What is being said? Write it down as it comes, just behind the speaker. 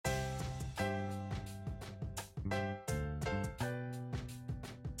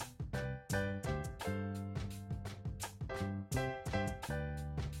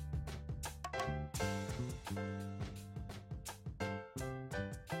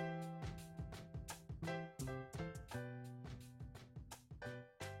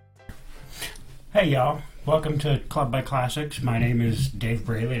Hey y'all, welcome to Club by Classics. My name is Dave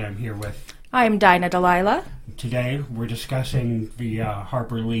Braley and I'm here with... I'm Dinah Delilah. Today we're discussing the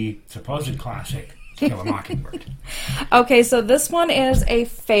Harper Lee supposed classic, To Kill a Mockingbird. Okay, so this one is a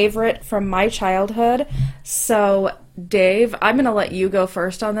favorite from my childhood. So, Dave, I'm going to let you go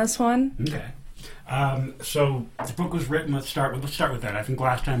first on this one. Okay. So the book was written, let's start with that. I think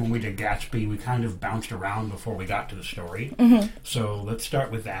last time when we did Gatsby, we kind of bounced around before we got to the story. Mm-hmm. So let's start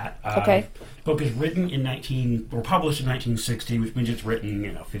with that. Okay. The book is written published in 1960, which means it's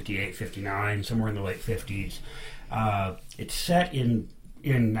written, 58, 59, somewhere in the late 50s. It's set in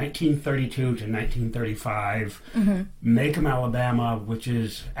 1932 to 1935, Macomb, Alabama, which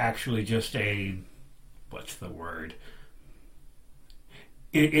is actually just what's the word?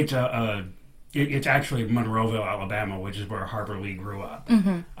 It's actually Monroeville, Alabama, which is where Harper Lee grew up.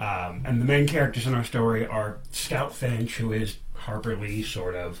 Mm-hmm. And the main characters in our story are Scout Finch, who is Harper Lee,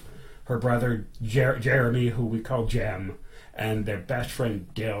 sort of, her brother Jeremy, who we call Jem, and their best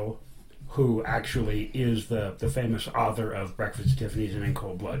friend Dill, who actually is the famous author of Breakfast at Tiffany's and In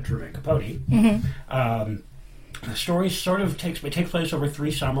Cold Blood, Truman Capote. Mm-hmm. The story sort of takes place over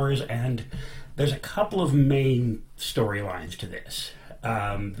 3 summers, and there's a couple of main storylines to this.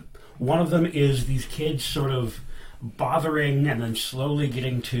 One of them is these kids sort of bothering and then slowly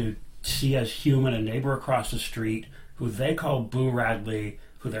getting to see as human a neighbor across the street who they call Boo Radley,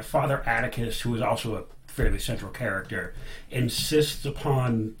 who their father Atticus, who is also a fairly central character, insists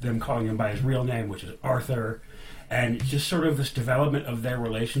upon them calling him by his real name, which is Arthur. And just sort of this development of their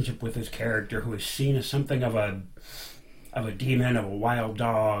relationship with this character who is seen as something of a demon, of a wild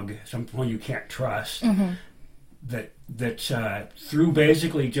dog, someone you can't trust. Mm-hmm. That through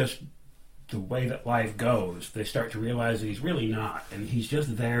basically just the way that life goes, they start to realize that he's really not, and he's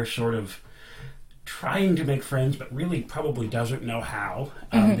just there sort of trying to make friends, but really probably doesn't know how,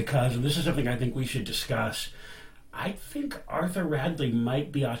 because, and this is something I think we should discuss, I think Arthur Radley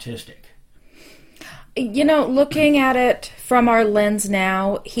might be autistic. Looking at it from our lens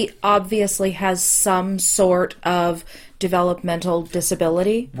now, he obviously has some sort of developmental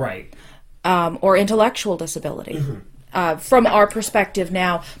disability. Right. Or intellectual disability, from our perspective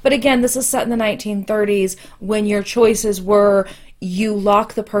now. But again, this is set in the 1930s when your choices were you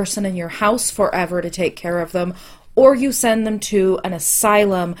lock the person in your house forever to take care of them, or you send them to an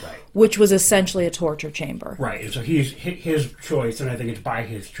asylum, right, which was essentially a torture chamber. Right, and so his choice, and I think it's by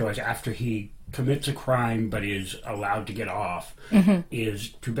his choice, after he commits a crime but is allowed to get off, is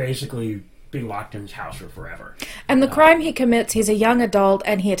to basically be locked in his house for forever. And the crime he commits, he's a young adult,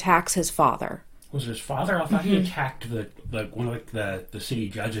 and he attacks his father. Was it his father? I thought he attacked one of the city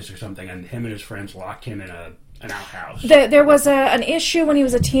judges or something, and him and his friends locked him in an outhouse. There was an issue when he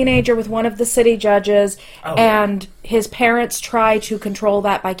was a teenager with one of the city judges, and his parents tried to control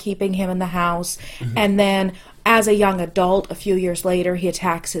that by keeping him in the house, and then as a young adult, a few years later, he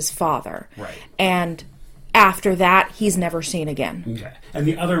attacks his father. Right. And after that, he's never seen again. Okay. And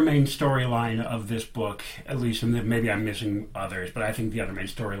the other main storyline of this book, at least, and maybe I'm missing others, but I think the other main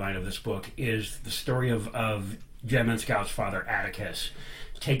storyline of this book is the story of Jem and Scout's father, Atticus,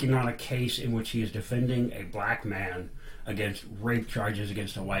 taking on a case in which he is defending a black man against rape charges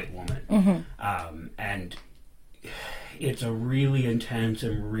against a white woman. And it's a really intense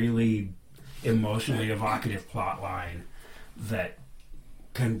and really emotionally evocative plot line that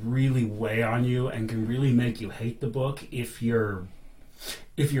can really weigh on you and can really make you hate the book if you're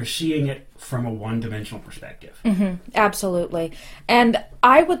seeing it from a one-dimensional perspective. Absolutely. And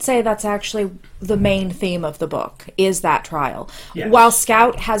I would say that's actually the main theme of the book, is that trial. Yes. While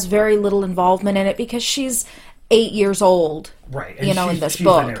Scout has very little involvement in it because she's 8 years old, right? And in this she's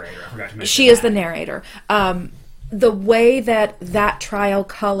book. The narrator. I forgot to mention she is the narrator. The way that trial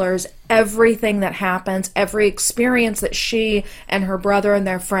colors everything that happens, every experience that she and her brother and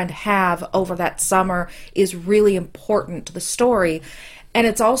their friend have over that summer is really important to the story. And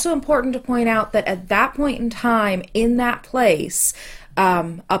it's also important to point out that at that point in time, in that place,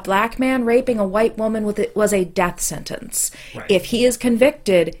 a black man raping a white woman was a death sentence. Right. If he is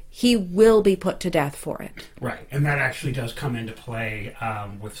convicted, he will be put to death for it. Right, and that actually does come into play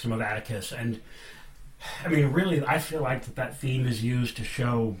with some of Atticus. And I mean, really, I feel like that theme is used to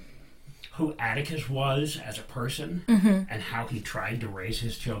show who Atticus was as a person and how he tried to raise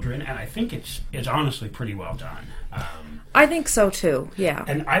his children, and I think it's honestly pretty well done. I think so too, yeah.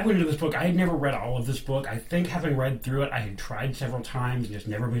 And I went into this book, I had never read all of this book. I think having read through it, I had tried several times and just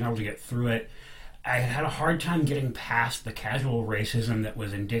never been able to get through it. I had a hard time getting past the casual racism that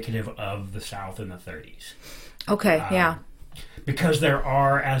was indicative of the South in the 30s. Okay, yeah. Because there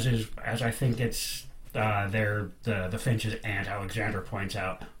are, as I think it's the Finch's aunt, Alexandra, points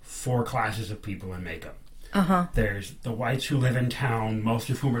out 4 classes of people in Macomb. Uh-huh. There's the whites who live in town, most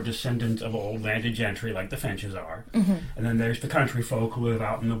of whom are descendants of old landed gentry, like the Finches are. Mm-hmm. And then there's the country folk who live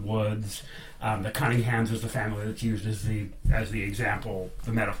out in the woods. The Cunninghams is the family that's used as the example,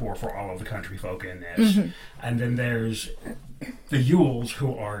 the metaphor for all of the country folk in this. Mm-hmm. And then there's the Yules,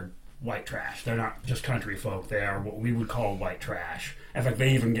 who are white trash. They're not just country folk. They are what we would call white trash. In fact,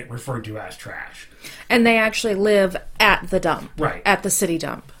 they even get referred to as trash. And they actually live at the dump. Right. At the city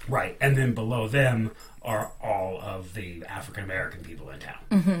dump. Right. And then below them are all of the African-American people in town.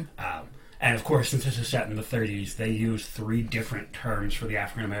 Mm-hmm. And of course, since this is set in the 30s, they use 3 different terms for the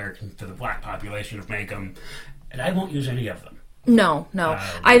African-American, for the black population of Macomb, and I won't use any of them. No.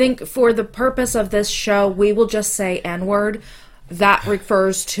 I think for the purpose of this show, we will just say N-word. That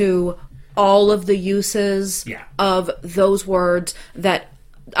refers to all of the uses of those words that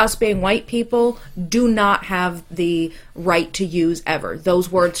us being white people do not have the right to use ever.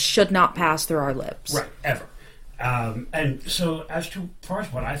 Those words should not pass through our lips. Right, ever. And so as far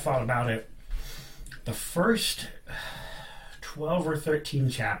as what I thought about it, the first 12 or 13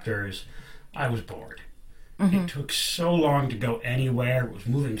 chapters, I was bored. Mm-hmm. It took so long to go anywhere. It was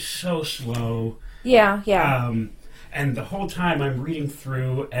moving so slow. Yeah. And the whole time I'm reading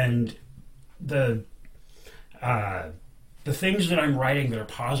through, and the things that I'm writing that are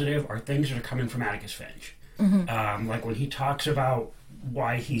positive are things that are coming from Atticus Finch. Mm-hmm. Like when he talks about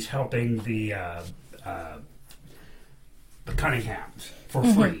why he's helping the Cunninghams for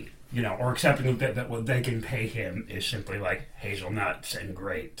free, or accepting that what they can pay him is simply like hazelnuts and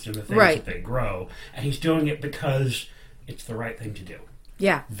grapes and the things that they grow. And he's doing it because it's the right thing to do.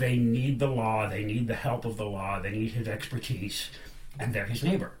 Yeah. They need the law. They need the help of the law. They need his expertise. And they're his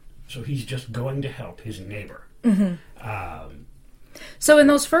neighbor. So he's just going to help his neighbor. Mm-hmm. So in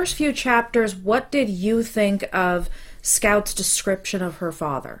those first few chapters, what did you think of Scout's description of her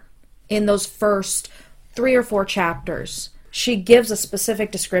father? In those first 3 or 4 chapters, she gives a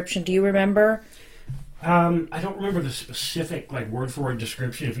specific description. Do you remember? I don't remember the specific, word-for-word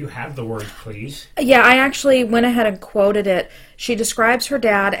description. If you have the words, please. Yeah, I actually went ahead and quoted it. She describes her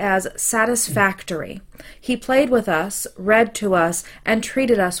dad as satisfactory. He played with us, read to us, and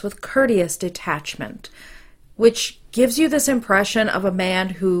treated us with courteous detachment, which gives you this impression of a man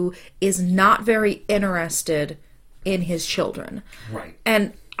who is not very interested in his children. Right.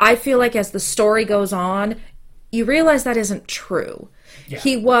 And I feel like as the story goes on, you realize that isn't true. Yeah.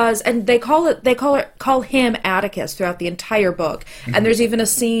 He was, and they call him Atticus throughout the entire book. Mm-hmm. And there's even a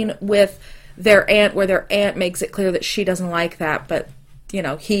scene with their aunt where their aunt makes it clear that she doesn't like that, but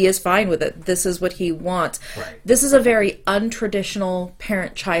he is fine with it. This is what he wants. Right. This is a very untraditional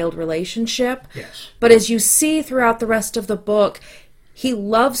parent-child relationship. Yes. But as you see throughout the rest of the book, he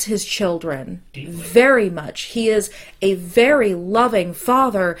loves his children deeply, very much. He is a very loving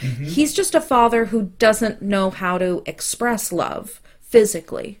father. Mm-hmm. He's just a father who doesn't know how to express love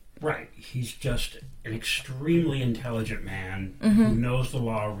physically. Right. He's just an extremely intelligent man mm-hmm. who knows the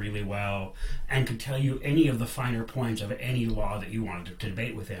law really well and could tell you any of the finer points of any law that you wanted to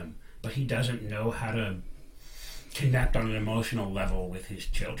debate with him, but he doesn't know how to connect on an emotional level with his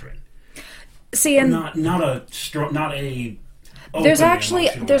children. See, and there's actually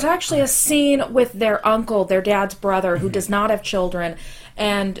a scene with their uncle, their dad's brother, who mm-hmm. does not have children,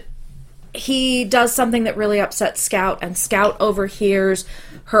 and he does something that really upsets Scout, and Scout overhears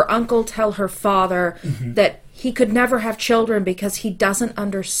her uncle tell her father mm-hmm. that he could never have children because he doesn't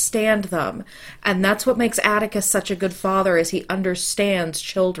understand them. And that's what makes Atticus such a good father, is he understands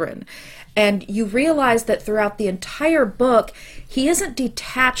children. And you realize that throughout the entire book, he isn't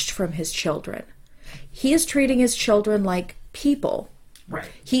detached from his children. He is treating his children like people. Right.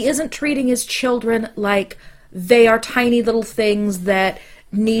 He isn't treating his children like they are tiny little things that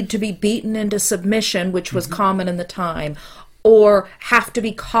need to be beaten into submission, which was mm-hmm. common in the time, or have to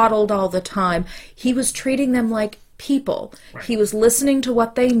be coddled all the time. He was treating them like people. Right. He was listening to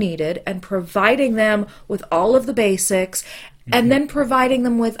what they needed and providing them with all of the basics, mm-hmm. and then providing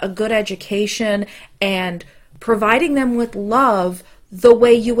them with a good education and providing them with love the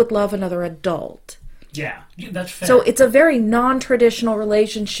way you would love another adult. Yeah, that's fair. So it's a very non-traditional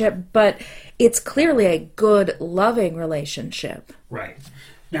relationship, but it's clearly a good, loving relationship. Right.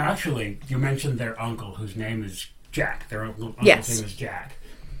 Now, actually, you mentioned their uncle, whose name is Jack. Their uncle's yes. name is Jack.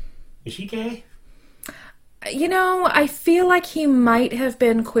 Is he gay? I feel like he might have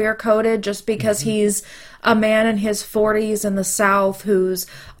been queer-coded just because mm-hmm. he's a man in his 40s in the South who's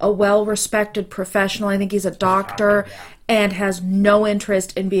a well-respected professional. I think he's a doctor yeah. and has no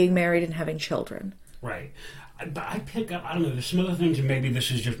interest in being married and having children. Right. I pick up, I don't know, there's some other things, and maybe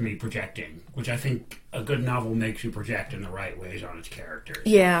this is just me projecting, which I think a good novel makes you project in the right ways on its characters.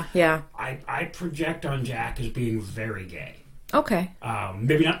 Yeah. I project on Jack as being very gay. Okay.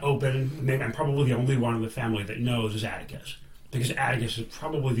 Maybe not open. Maybe I'm probably the only one in the family that knows is Atticus. Because Atticus is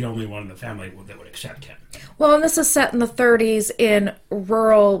probably the only one in the family that would accept him. Well, and this is set in the 30s in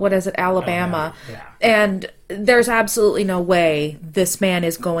rural, Alabama. Yeah. And there's absolutely no way this man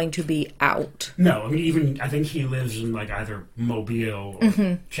is going to be out. No, I mean, I think he lives in, like, either Mobile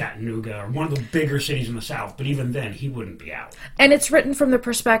or Chattanooga or one of the bigger cities in the South, but even then, he wouldn't be out. And it's written from the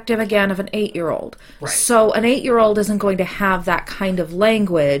perspective, again, of an 8-year-old. Right. So an 8-year-old isn't going to have that kind of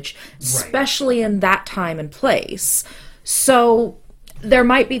language, especially in that time and place. So there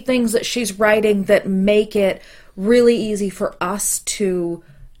might be things that she's writing that make it really easy for us to,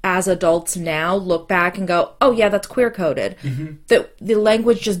 as adults now, look back and go, oh yeah, that's queer-coded. Mm-hmm. That the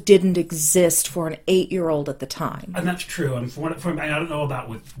language just didn't exist for an 8-year-old at the time. And that's true. I don't know about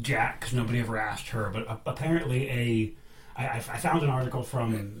with Jack, because nobody ever asked her, but apparently I found an article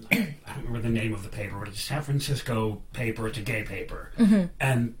from, I don't remember the name of the paper, but it's a San Francisco paper, it's a gay paper. Mm-hmm.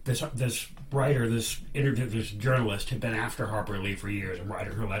 And this writer, this journalist had been after Harper Lee for years and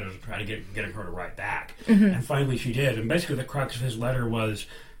writing her letters and trying to getting her to write back. Mm-hmm. And finally she did. And basically the crux of his letter was,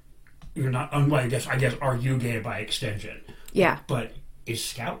 you're not, well, I guess, are you gay by extension? Yeah. But is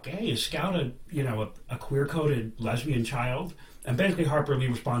Scout gay? Is Scout a queer-coded lesbian child? And basically Harper Lee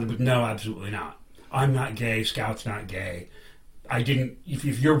responded with, no, absolutely not. I'm not gay. Scout's not gay. I didn't.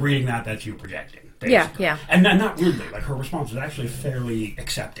 If you're reading that, that's you projecting. Basically. Yeah. And not rudely. Like, her response was actually fairly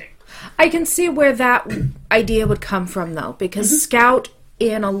accepting. I can see where that idea would come from, though, because Scout,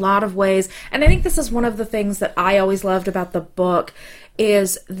 in a lot of ways, and I think this is one of the things that I always loved about the book,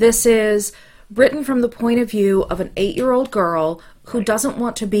 is this is written from the point of view of an 8-year-old girl who doesn't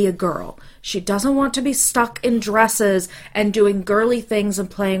want to be a girl. She doesn't want to be stuck in dresses and doing girly things and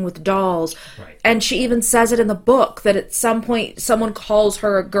playing with dolls. Right. And she even says it in the book that at some point someone calls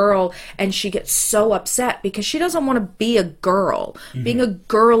her a girl and she gets so upset because she doesn't want to be a girl. Mm-hmm. Being a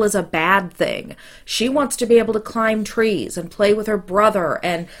girl is a bad thing. She wants to be able to climb trees and play with her brother.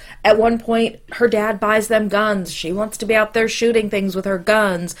 And at one point, her dad buys them guns. She wants to be out there shooting things with her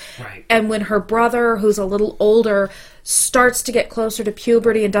guns. Right. And when her brother, who's a little older, starts to get closer to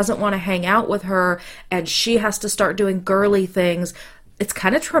puberty and doesn't want to hang out with her, and she has to start doing girly things, it's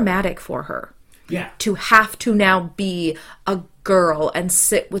kind of traumatic for her. Yeah. To have to now be a girl and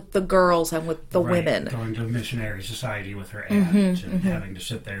sit with the girls and with the women. Going to a missionary society with her aunt and having to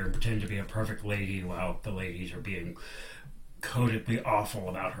sit there and pretend to be a perfect lady while the ladies are being codedly awful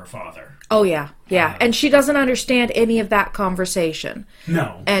about her father. Oh, yeah. And she doesn't understand any of that conversation.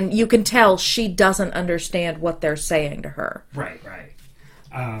 No. And you can tell she doesn't understand what they're saying to her. Right.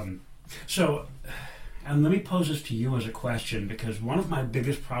 So, and let me pose this to you as a question, because one of my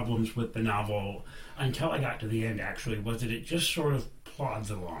biggest problems with the novel, until I got to the end actually, was that it just sort of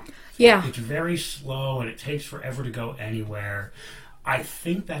plods along. Yeah. It's very slow and it takes forever to go anywhere. I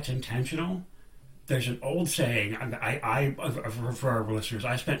think that's intentional. There's an old saying, for our listeners,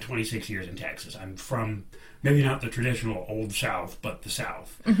 I spent 26 years in Texas. I'm from, maybe not the traditional Old South, but the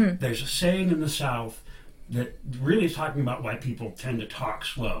South. Mm-hmm. There's a saying in the South that really is talking about why people tend to talk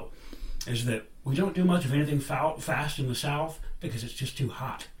slow, is that we don't do much of anything fast in the South because it's just too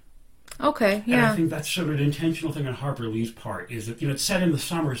hot. Okay, yeah. And I think that's sort of an intentional thing on Harper Lee's part, is that, it's set in the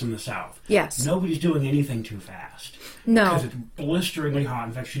summers in the South. Yes. Nobody's doing anything too fast. No. Because it's blisteringly hot.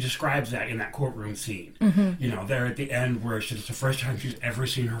 In fact, she describes that in that courtroom scene. Mm-hmm. There at the end where it's the first time she's ever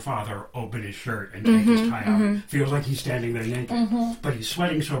seen her father open his shirt and take his tie off. Feels like he's standing there naked. But he's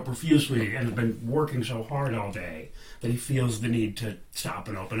sweating so profusely and has been working so hard all day that he feels the need to stop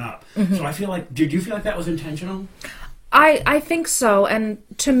and open up. So I feel like, did you feel like that was intentional? I think so, and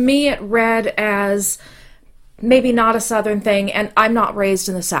to me it read as maybe not a Southern thing, and I'm not raised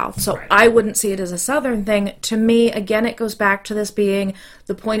in the South, so I wouldn't see it as a Southern thing. To me, again, it goes back to this being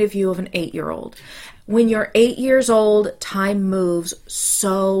the point of view of an 8-year-old. When you're 8 years old, time moves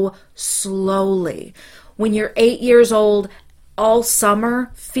so slowly. When you're 8 years old, all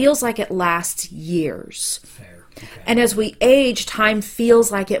summer feels like it lasts years. Fair. Okay. And as we age, time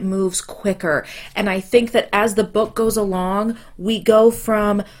feels like it moves quicker. And I think that as the book goes along, we go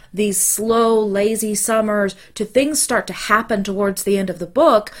from these slow, lazy summers to things start to happen towards the end of the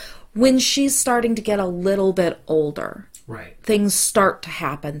book when she's starting to get a little bit older. Right. Things start to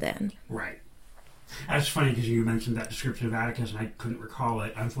happen then. Right. That's funny because you mentioned that description of Atticus and I couldn't recall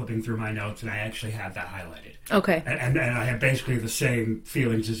it. I'm flipping through my notes and I actually had that highlighted. Okay. And I had basically the same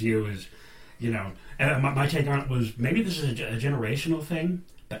feelings as you, as, and my take on it was maybe this is a generational thing,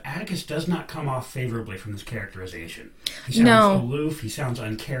 But Atticus does not come off favorably from this characterization. He sounds aloof, he sounds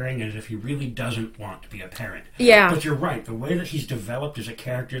uncaring, as if he really doesn't want to be a parent. Yeah. But you're right, the way that he's developed as a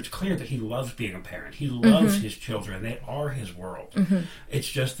character, it's clear that he loves being a parent. He loves his children. They are his world. It's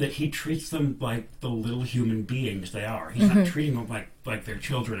just that he treats them like the little human beings they are. He's not treating them like they're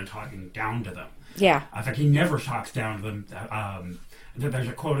children and talking down to them. Yeah. In fact, he never talks down to them. There's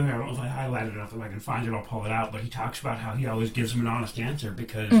a quote in there, I don't know if I highlighted it, if I can find it, I'll pull it out, but he talks about how he always gives them an honest answer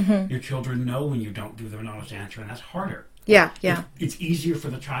because your children know when you don't give them an honest answer, and that's harder. Yeah. It's easier for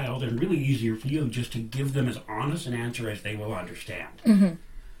the child and really easier for you just to give them as honest an answer as they will understand.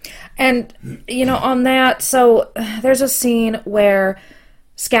 And, on that, so there's a scene where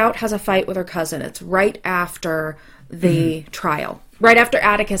Scout has a fight with her cousin. It's right after the trial. Right after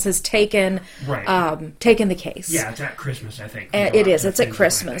Atticus has taken the case. Yeah, it's at Christmas, I think. It is. It's at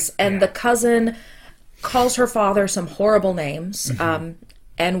Christmas. And the cousin calls her father some horrible names,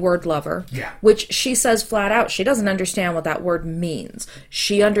 N-word lover, which she says flat out, she doesn't understand what that word means.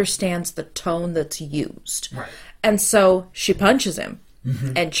 She understands the tone that's used. Right. And so she punches him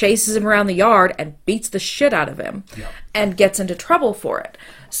and chases him around the yard and beats the shit out of him and gets into trouble for it.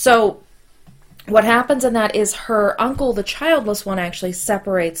 So what happens in that is her uncle, the childless one, actually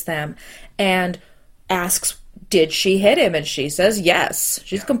separates them and asks, did she hit him? And she says yes.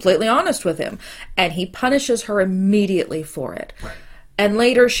 She's completely honest with him. And he punishes her immediately for it. Right. And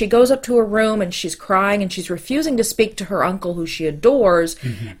later she goes up to her room and she's crying and she's refusing to speak to her uncle who she adores.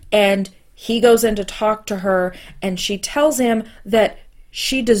 And he goes in to talk to her and she tells him that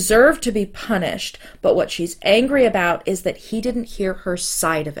she deserved to be punished, but what she's angry about is that he didn't hear her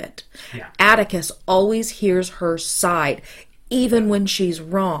side of it. Yeah. Atticus always hears her side, even when she's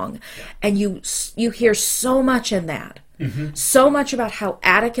wrong. Yeah. And you hear so much in that. So much about how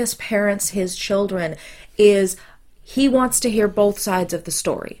Atticus parents his children is he wants to hear both sides of the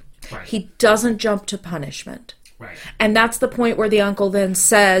story. Right. He doesn't jump to punishment. Right. And that's the point where the uncle then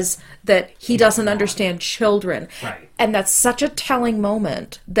says that he doesn't understand children. Right. And that's such a telling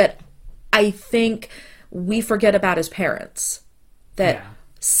moment that I think we forget about as parents. That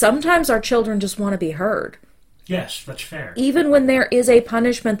sometimes our children just want to be heard. Yes, that's fair. Even when there is a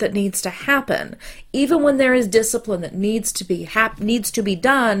punishment that needs to happen, even when there is discipline that needs to be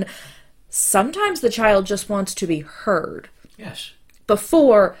done, sometimes the child just wants to be heard. Yes.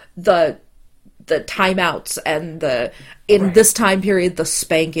 Before the timeouts and this time period, the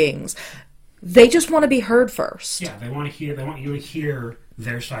spankings. They just want to be heard first. Yeah, they want you to hear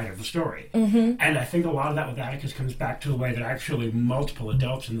their side of the story. And I think a lot of that with Atticus comes back to the way that actually multiple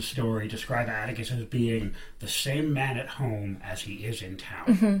adults in the story describe Atticus as being the same man at home as he is in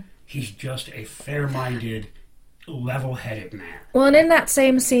town. He's just a fair-minded, level-headed man. Well, and in that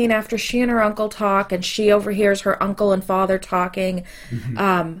same scene, after she and her uncle talk, and she overhears her uncle and father talking,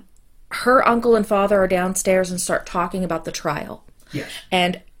 her uncle and father are downstairs and start talking about the trial. Yes.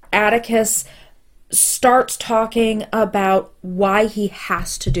 And Atticus starts talking about why he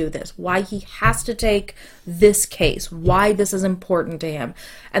has to do this, why he has to take this case, why this is important to him.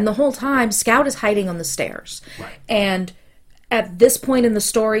 And the whole time, Scout is hiding on the stairs. Right. And at this point in the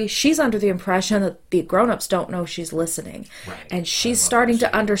story, she's under the impression that the grown-ups don't know she's listening. Right. And she's starting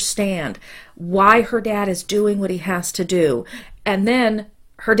to understand why her dad is doing what he has to do. And then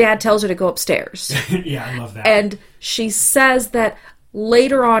her dad tells her to go upstairs. Yeah, I love that. And she says that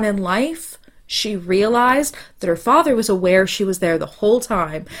later on in life, she realized that her father was aware she was there the whole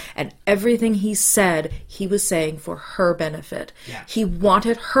time, and everything he said, he was saying for her benefit. Yeah. He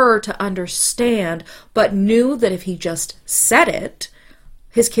wanted her to understand, but knew that if he just said it,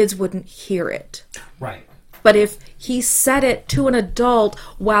 his kids wouldn't hear it. Right. But if he said it to an adult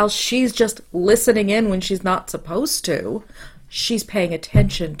while she's just listening in when she's not supposed to, she's paying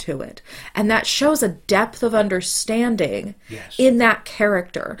attention to it. And that shows a depth of understanding in that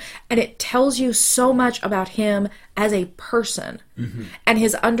character. And it tells you so much about him as a person and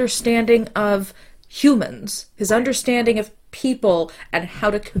his understanding of humans, his understanding of people and how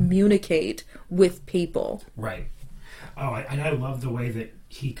to communicate with people. Right. Oh, and I love the way that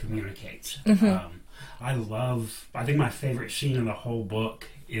he communicates. I think my favorite scene in the whole book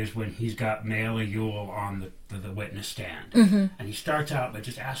is when he's got Mayla Ewell on the witness stand. And he starts out by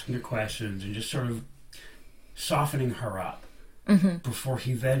just asking her questions and just sort of softening her up before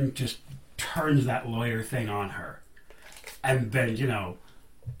he then just turns that lawyer thing on her. And then,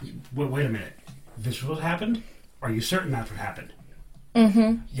 wait a minute, this is what happened? Are you certain that's what happened?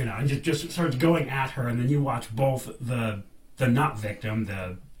 And just starts going at her, and then you watch both the not victim,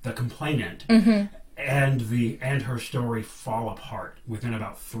 the complainant, and her story fall apart within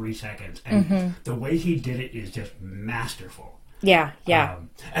about 3 seconds. And the way he did it is just masterful. Yeah, yeah.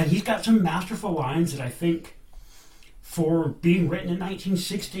 And he's got some masterful lines that I think, for being written in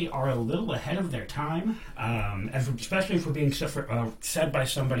 1960, are a little ahead of their time, especially for being said by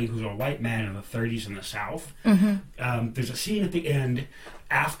somebody who's a white man in the 30s in the South. There's a scene at the end,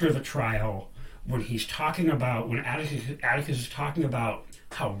 after the trial, when he's talking about, when Atticus is talking about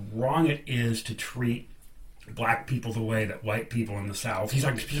how wrong it is to treat black people the way that white people in the South, he's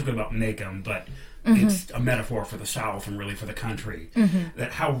talking specifically about Macomb, but it's a metaphor for the South and really for the country,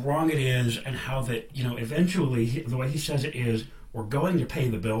 that how wrong it is, and how that, eventually, the way he says it is, we're going to pay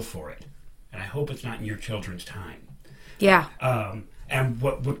the bill for it, and I hope it's not in your children's time. Yeah. And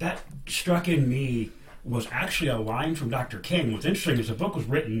what that struck in me was actually a line from Dr. King. What's interesting is the book was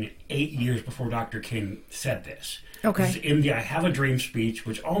written 8 years before Dr. King said this. Okay. In the I Have a Dream speech,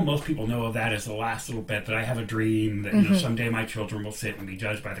 which most people know of that as the last little bit, that I have a dream that someday my children will sit and be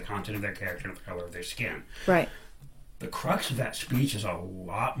judged by the content of their character and the color of their skin. Right. The crux of that speech is a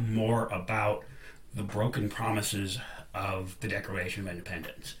lot more about the broken promises of the Declaration of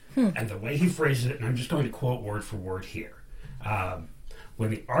Independence. And the way he phrases it, and I'm just going to quote word for word here.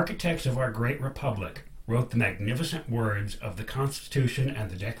 When the architects of our great republic wrote the magnificent words of the Constitution and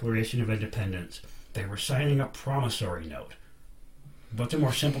the Declaration of Independence, they were signing a promissory note. What's a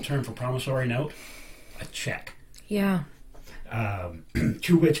more simple term for promissory note? A check. Yeah.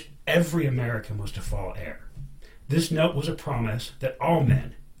 To which every American was to fall heir. This note was a promise that all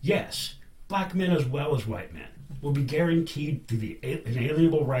men, yes, black men as well as white men, will be guaranteed through the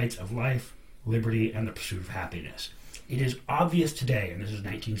inalienable rights of life, liberty, and the pursuit of happiness. It is obvious today, and this is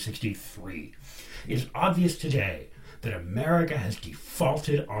 1963, it is obvious today that America has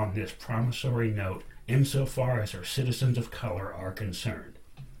defaulted on this promissory note insofar as her citizens of color are concerned.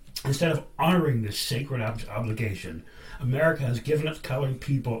 Instead of honoring this sacred obligation, America has given its colored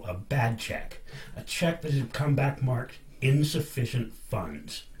people a bad check, a check that has come back marked insufficient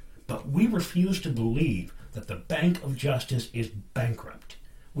funds. But we refuse to believe that the Bank of Justice is bankrupt.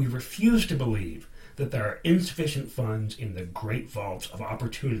 We refuse to believe that there are insufficient funds in the great vaults of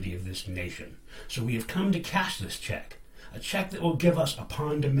opportunity of this nation. So we have come to cash this check, a check that will give us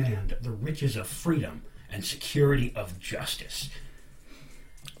upon demand the riches of freedom and security of justice.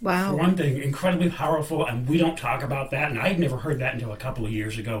 Wow. For one thing, incredibly powerful, and we don't talk about that. And I had never heard that until a couple of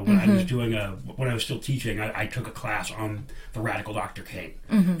years ago when I was when I was still teaching. I took a class on the radical Dr. King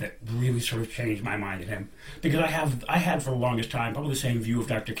that really sort of changed my mind to him, because I had for the longest time probably the same view of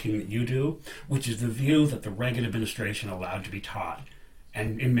Dr. King that you do, which is the view that the Reagan administration allowed to be taught,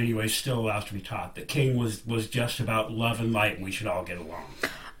 and in many ways still allows to be taught, that King was just about love and light, and we should all get along.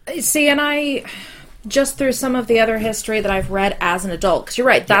 See, and I, just through some of the other history that I've read as an adult, because you're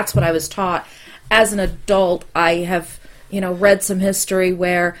right, that's what I was taught. As an adult, I have, read some history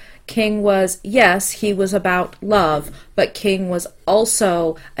where King was, yes, he was about love, but King was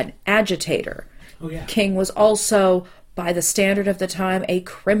also an agitator. Oh, yeah. King was also, by the standard of the time, a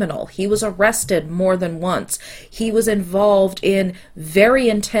criminal. He was arrested more than once. He was involved in very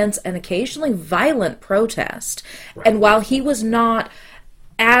intense and occasionally violent protest. Right. And while he was not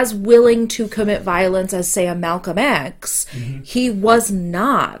as willing to commit violence as, say, a Malcolm X, he was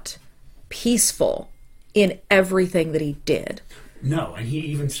not peaceful in everything that he did. No, and he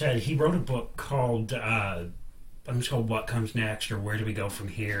even said, he wrote a book called, I think it's called What Comes Next, or Where Do We Go From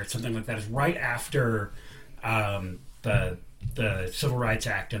Here? It's something like that. It's right after the Civil Rights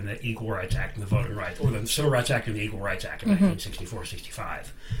Act and the Equal Rights Act and the Voting Rights, or the Civil Rights Act and the Equal Rights Act of 1964-65.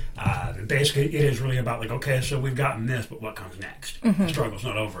 Basically, it is really about, okay, so we've gotten this, but what comes next? The struggle's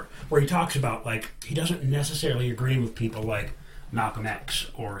not over. Where he talks about, he doesn't necessarily agree with people like Malcolm X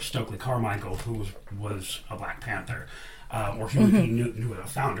or Stokely Carmichael, who was a Black Panther, or Huey P. Newton, who was a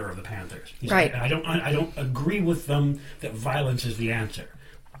founder of the Panthers. Right. I don't agree with them that violence is the answer,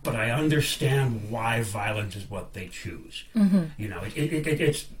 but I understand why violence is what they choose.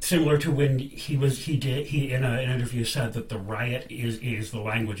 It's similar to when he in an interview said that the riot is the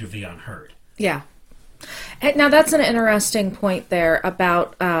language of the unheard. Yeah. And now that's an interesting point there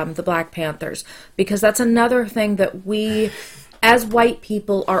about the Black Panthers, because that's another thing that we, as white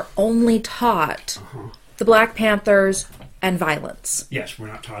people, are only taught the Black Panthers and violence. Yes, we're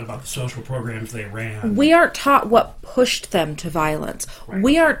not taught about the social programs they ran. We aren't taught what pushed them to violence. Right.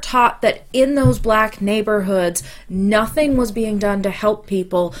 We aren't taught that in those black neighborhoods, nothing was being done to help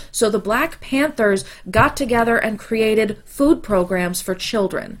people. So the Black Panthers got together and created food programs for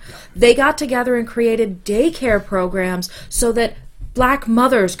children. Yeah. They got together and created daycare programs so that black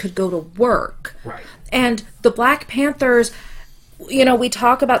mothers could go to work. Right. And the Black Panthers, we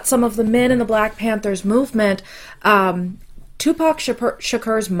talk about some of the men in the Black Panthers movement. Tupac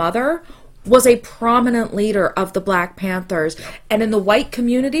Shakur's mother was a prominent leader of the Black Panthers. Yep. And in the white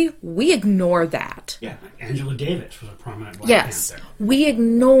community, we ignore that. Yeah, Angela Davis was a prominent Black Panther. We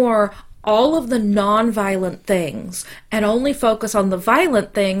ignore all of the non-violent things and only focus on the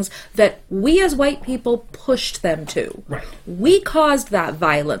violent things that we as white people pushed them to. Right. We caused that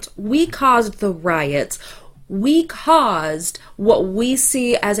violence. We caused the riots. We caused what we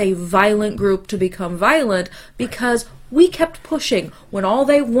see as a violent group to become violent because we kept pushing when all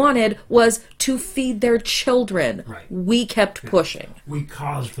they wanted was to feed their children. Right. We kept pushing. We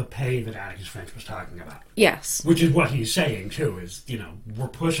caused the pay that Atticus Finch was talking about. Yes. Which is what he's saying, too, is, we're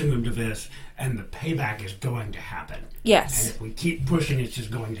pushing them to this, and the payback is going to happen. Yes. And if we keep pushing, it's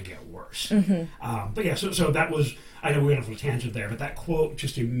just going to get worse. Mm-hmm. But yeah, so that was, I know we went off on a tangent there, but that quote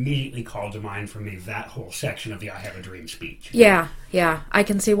just immediately called to mind for me that whole section of the I Have a Dream speech. Yeah, I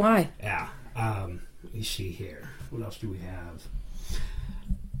can see why. Yeah. Let me see here. What else do we have?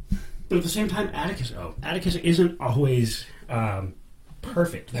 But at the same time, Atticus isn't always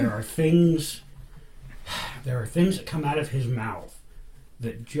perfect. There are things that come out of his mouth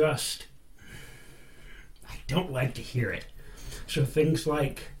that just, I don't like to hear it. So things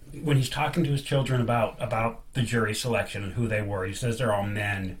like when he's talking to his children about the jury selection and who they were, he says they're all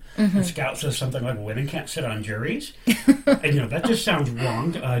men. Mm-hmm. And Scout says something like, women can't sit on juries. And that just sounds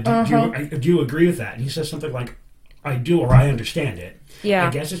wrong. Do you agree with that? And he says something like, I do, or I understand it. Yeah.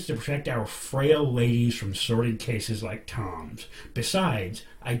 I guess it's to protect our frail ladies from sordid cases like Tom's. Besides,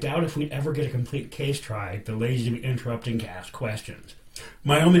 I doubt if we'd ever get a complete case tried, the ladies would be interrupting to ask questions.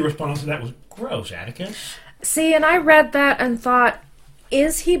 My only response to that was, gross, Atticus. See, and I read that and thought,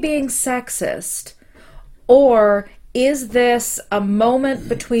 is he being sexist? Or is this a moment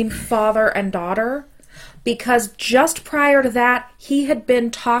between father and daughter? Because just prior to that, he had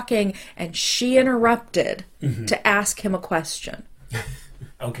been talking and she interrupted to ask him a question.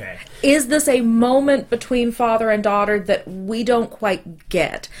 Okay. Is this a moment between father and daughter that we don't quite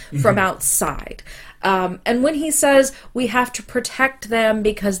get from outside? And when he says we have to protect them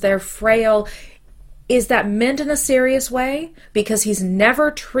because they're frail, is that meant in a serious way? Because he's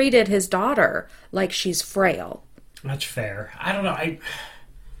never treated his daughter like she's frail. That's fair. I don't know.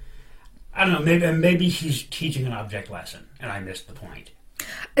 I don't know. Maybe he's teaching an object lesson, and I missed the point.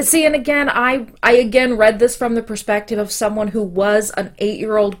 See, and again, I again read this from the perspective of someone who was an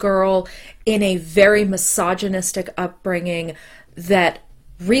 8-year-old girl in a very misogynistic upbringing that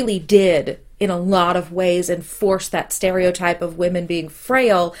really did, in a lot of ways, enforce that stereotype of women being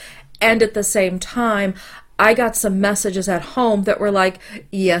frail. And at the same time, I got some messages at home that were like,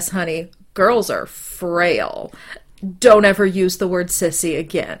 yes, honey, girls are frail. Don't ever use the word sissy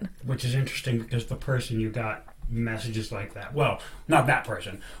again. Which is interesting because the person you got messages like that, well, not that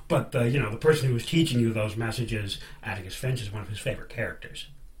person, but the person who was teaching you those messages, Atticus Finch, is one of his favorite characters.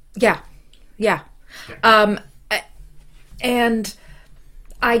 Yeah. And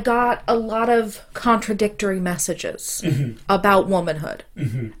I got a lot of contradictory messages about womanhood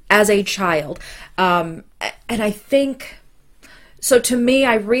as a child. And I think... So to me,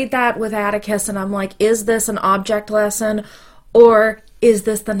 I read that with Atticus and I'm like, is this an object lesson or is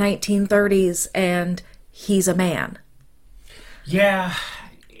this the 1930s and he's a man? Yeah,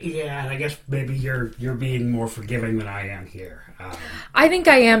 and I guess maybe you're being more forgiving than I am here. I think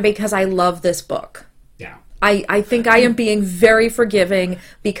I am because I love this book. Yeah. I think I am being very forgiving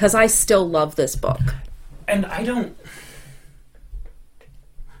because I still love this book. And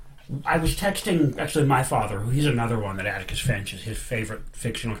I was texting, actually, my father, he's another one that Atticus Finch is his favorite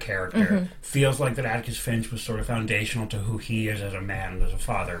fictional character. Feels like that Atticus Finch was sort of foundational to who he is as a man and as a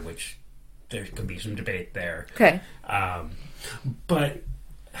father, which there could be some debate there. Okay. But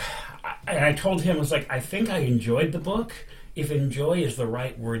I told him, I was like, I think I enjoyed the book, if enjoy is the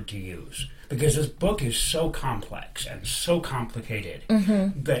right word to use. Because this book is so complex and so complicated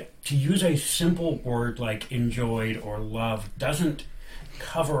that to use a simple word like enjoyed or loved doesn't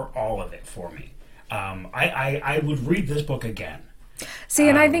cover all of it for me. I would read this book again. See,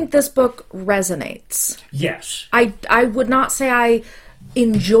 and I think this book resonates. Yes. I would not say I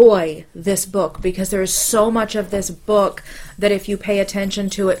enjoy this book because there is so much of this book that if you pay attention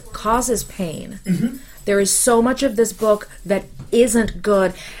to it causes pain. There is so much of this book that isn't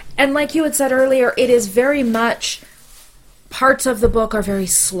good. And like you had said earlier, it is very much, parts of the book are very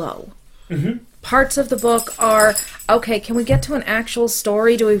slow. Parts of the book are, okay, can we get to an actual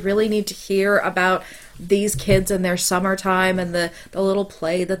story? Do we really need to hear about these kids in their summertime and the little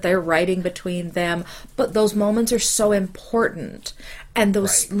play that they're writing between them? But those moments are so important. And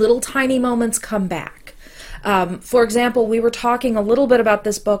those little tiny moments come back. For example, we were talking a little bit about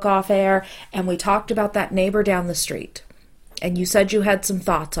this book off air, and we talked about that neighbor down the street. And you said you had some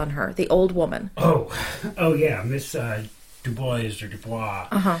thoughts on her, the old woman. Oh yeah, Miss Dubois or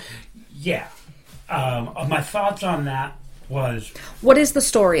Dubois. Yeah. My thoughts on that was... What is the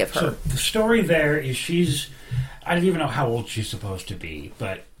story of her? So the story there is I don't even know how old she's supposed to be,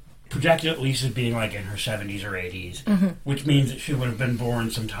 but projected at least as being like in her 70s or 80s, which means that she would have been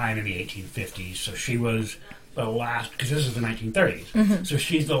born sometime in the 1850s. So she was the last, because this is the 1930s, so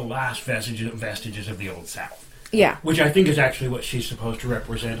she's the last vestiges of the Old South. Yeah. Which I think is actually what she's supposed to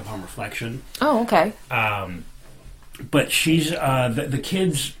represent upon reflection. Oh, okay. But she's, the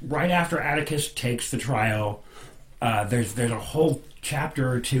kids, right after Atticus takes the trial, there's a whole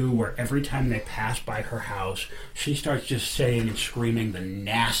chapter or two where every time they pass by her house, she starts just saying and screaming the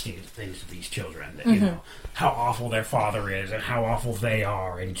nastiest things to these children. That, you know, how awful their father is and how awful they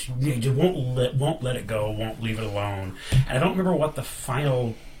are, and she just won't let it go, won't leave it alone. And I don't remember what the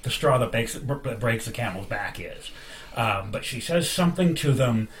straw that breaks the camel's back is. But she says something to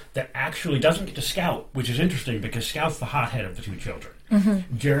them that actually doesn't get to Scout, which is interesting because Scout's the hothead of the two children.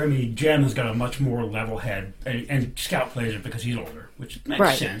 Jem has got a much more level head, and Scout plays it because he's older, which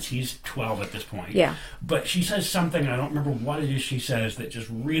makes sense. He's 12 at this point. Yeah. But she says something, and I don't remember what it is she says, that just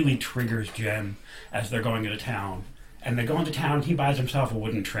really triggers Jem as they're going into town. And they go into town, he buys himself a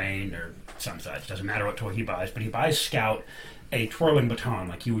wooden train or some such, doesn't matter what toy he buys, but he buys Scout a twirling baton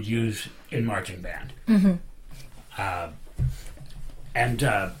like you would use in marching band.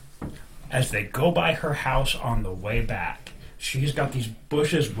 As they go by her house on the way back, she's got these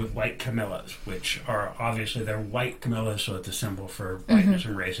bushes with white camellias, which are obviously they're white camellias, so it's a symbol for whiteness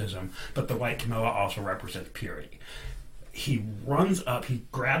and racism, but the white camellia also represents purity. He runs up, he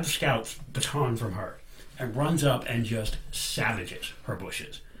grabs Scout's baton from her, and runs up and just savages her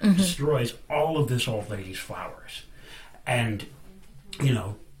bushes, destroys all of this old lady's flowers. And, you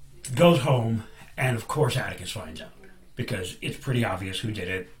know, goes home, and of course Atticus finds out, because it's pretty obvious who did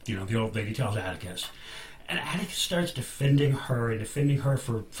it. You know, the old lady tells Atticus. And Atticus starts defending her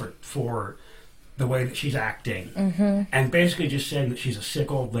for the way that she's acting. And basically just saying that she's a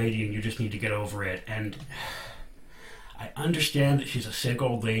sick old lady and you just need to get over it. And I understand that she's a sick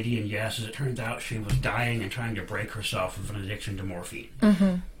old lady, and yes, as it turns out, she was dying and trying to break herself of an addiction to morphine.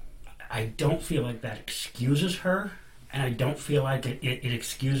 I don't feel like that excuses her, and I don't feel like it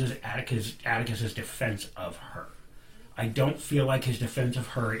excuses Atticus's defense of her. I don't feel like his defense of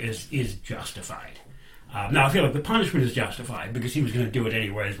her is justified. Now, I feel like the punishment is justified because he was going to do it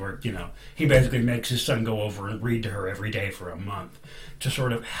anyways, where, you know, he basically makes his son go over and read to her every day for a month to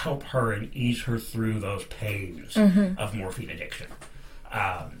sort of help her and ease her through those pains of morphine addiction.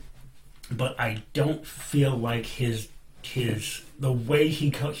 But I don't feel like the way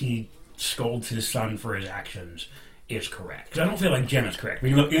he scolds his son for his actions is correct. Because I don't feel like Jem is correct. I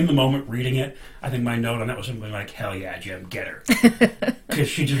mean, in the moment reading it, I think my note on that was something like, hell yeah, Jem, get her. Because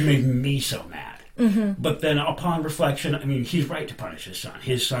she just made me so mad. But then upon reflection, I mean, he's right to punish his son.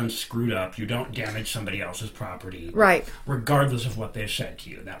 His son's screwed up. You don't damage somebody else's property. Right. Regardless of what they've said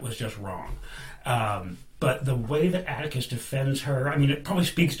to you. That was just wrong. But the way that Atticus defends her, I mean, it probably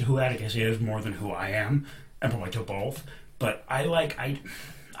speaks to who Atticus is more than who I am. And probably to both. But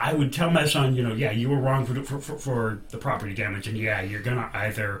I would tell my son, you know, yeah, you were wrong for the property damage, and yeah, you're going to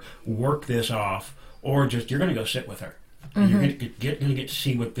either work this off or just you're going to go sit with her. And you're going to get to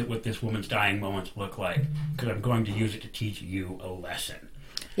see what this woman's dying moments look like, because I'm going to use it to teach you a lesson.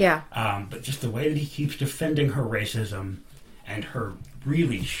 Yeah. But just the way that he keeps defending her racism and her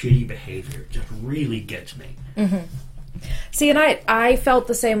really shitty behavior just really gets me. See, and I felt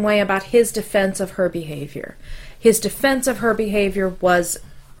the same way about his defense of her behavior. His defense of her behavior was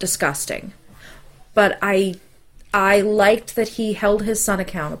disgusting. But I liked that he held his son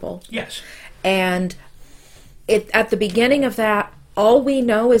accountable. Yes. And at the beginning of that, all we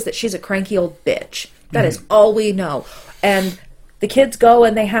know is that she's a cranky old bitch. That is all we know. And the kids go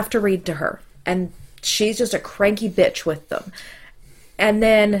and they have to read to her. And she's just a cranky bitch with them. And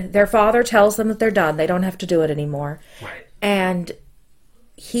then their father tells them that they're done. They don't have to do it anymore. Right. And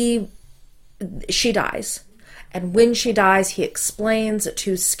she dies. And when she dies, he explains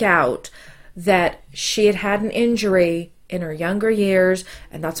to Scout that she had had an injury in her younger years,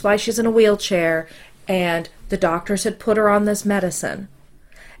 and that's why she's in a wheelchair, and the doctors had put her on this medicine.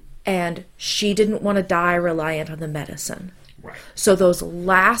 And she didn't want to die reliant on the medicine. Right. So those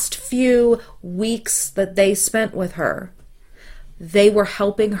last few weeks that they spent with her, they were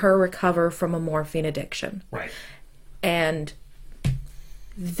helping her recover from a morphine addiction. Right. And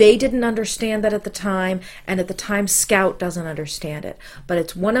they didn't understand that at the time, and at the time Scout doesn't understand it. But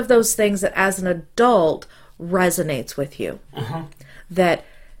it's one of those things that as an adult resonates with you. That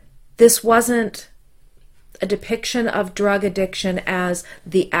this wasn't a depiction of drug addiction as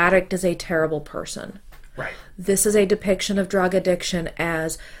the addict is a terrible person. Right. This is a depiction of drug addiction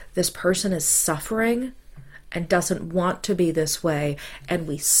as this person is suffering and doesn't want to be this way, and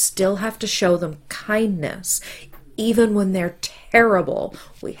we still have to show them kindness. Even when they're terrible,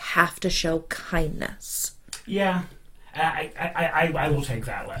 we have to show kindness. Yeah, I will take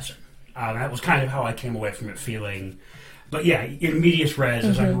that lesson. That was kind of how I came away from it feeling. But yeah, in medias res,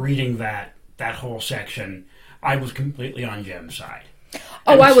 as I'm reading that whole section, I was completely on Jem's side.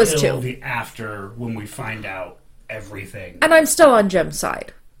 Oh, I was too. The after, when we find out everything. And I'm still on Jem's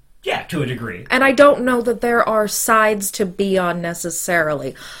side. Yeah, to a degree. And I don't know that there are sides to be on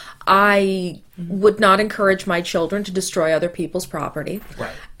necessarily. I would not encourage my children to destroy other people's property.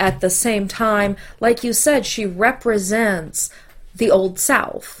 Right. At the same time, like you said, she represents the Old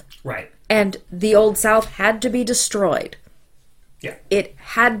South. Right. And the Old South had to be destroyed. Yeah. It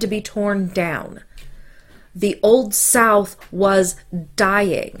had to be torn down. The Old South was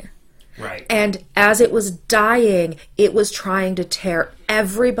dying. Right. And as it was dying, it was trying to tear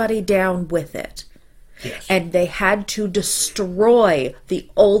everybody down with it. Yes. And they had to destroy the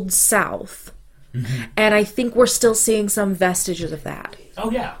Old South. Mm-hmm. And I think we're still seeing some vestiges of that.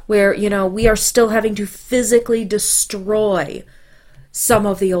 Oh, yeah. Where, we are still having to physically destroy some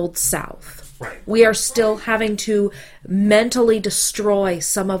of the Old South. Right. We are still having to mentally destroy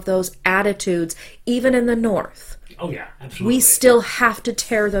some of those attitudes, even in the North. Oh, yeah, absolutely. We still have to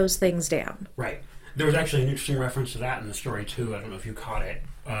tear those things down. Right. There was actually an interesting reference to that in the story, too. I don't know if you caught it.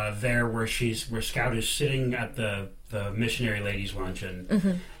 There, where Scout is sitting at the missionary ladies' luncheon.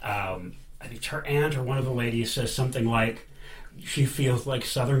 Mm-hmm. I think her aunt or one of the ladies says something like, she feels like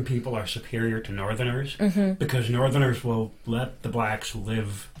Southern people are superior to Northerners because Northerners will let the blacks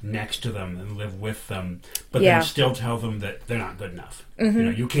live next to them and live with them, but then still tell them that they're not good enough.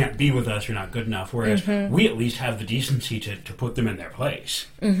 Mm-hmm. You can't be with us, you're not good enough. Whereas we at least have the decency to put them in their place,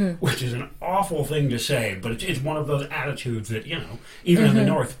 which is an awful thing to say, but it's one of those attitudes that, even in the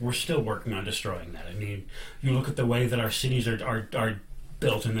North, we're still working on destroying that. I mean, you look at the way that our cities are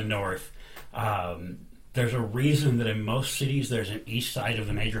built in the North. There's a reason that in most cities there's an east side of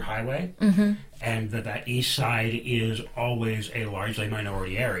the major highway, and that east side is always a largely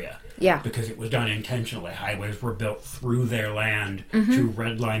minority area. Yeah. Because it was done intentionally. Highways were built through their land to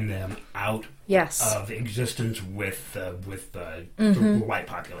redline them out of existence with the white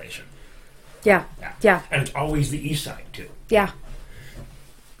population. Yeah. Yeah. And it's always the east side, too. Yeah.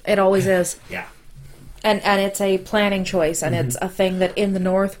 It always is. Yeah. And it's a planning choice, and it's a thing that in the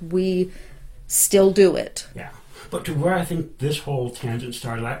North we still do it. Yeah. But to where I think this whole tangent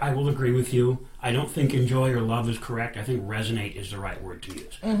started, I will agree with you. I don't think enjoy or love is correct. I think resonate is the right word to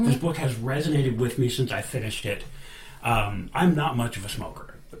use. This book has resonated with me since I finished it. I'm not much of a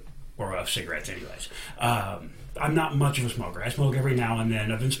smoker, or of cigarettes anyways. I'm not much of a smoker. I smoke every now and then.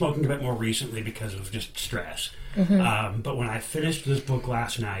 I've been smoking a bit more recently because of just stress. But when I finished this book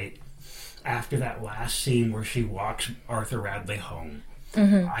last night, after that last scene where she walks Arthur Radley home,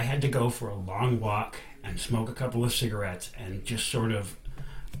 I had to go for a long walk and smoke a couple of cigarettes and just sort of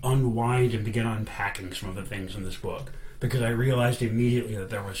unwind and begin unpacking some of the things in this book, because I realized immediately that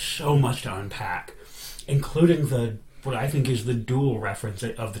there was so much to unpack, including what I think is the dual reference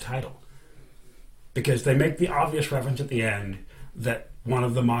of the title. Because they make the obvious reference at the end that one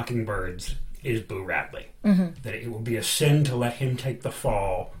of the Mockingbirds is Boo Radley. That it will be a sin to let him take the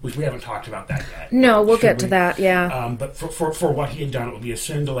fall, which we haven't talked about that yet. No, we'll get to that, yeah. But for what he had done, it would be a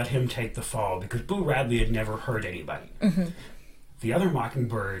sin to let him take the fall, because Boo Radley had never hurt anybody. The other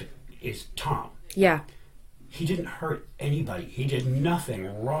Mockingbird is Tom. Yeah. He didn't hurt anybody. He did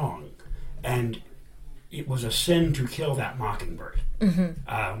nothing wrong. And it was a sin to kill that Mockingbird,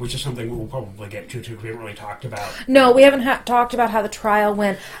 which is something we'll probably get to, too, because we haven't really talked about. No, we haven't talked about how the trial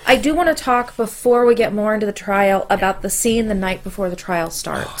went. I do want to talk, before we get more into the trial, about the scene the night before the trial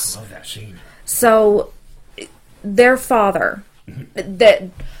starts. Oh, I love that scene. So, their father,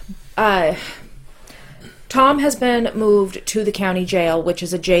 Tom has been moved to the county jail, which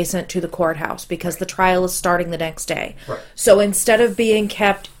is adjacent to the courthouse, because the trial is starting the next day. Right. So instead of being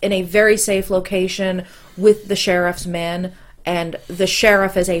kept in a very safe location with the sheriff's men, and the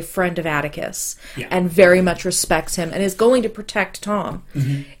sheriff is a friend of Atticus and very much respects him and is going to protect Tom,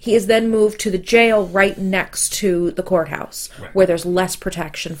 he is then moved to the jail right next to the courthouse, where there's less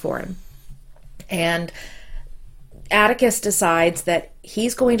protection for him. And Atticus decides that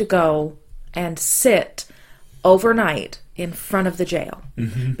he's going to go and sit overnight in front of the jail,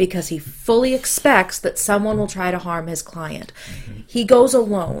 because he fully expects that someone will try to harm his client. He goes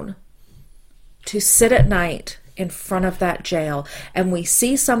alone to sit at night in front of that jail. And we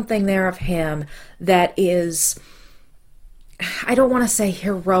see something there of him that is, I don't want to say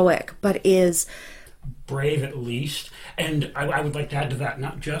heroic, but is brave at least. And I would like to add to that,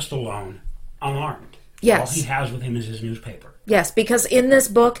 not just alone, unarmed. Yes. All he has with him is his newspaper. Yes, because in this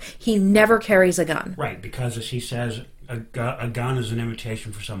book, he never carries a gun. Right, because as he says, a gun is an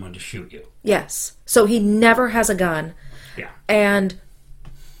invitation for someone to shoot you. Yes. So he never has a gun. Yeah. And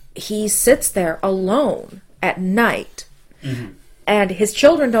he sits there alone at night. Mm-hmm. And his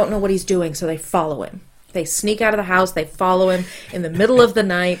children don't know what he's doing, so they follow him. They sneak out of the house, they follow him in the middle of the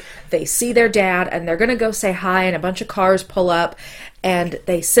night, they see their dad, and they're going to go say hi, and a bunch of cars pull up, and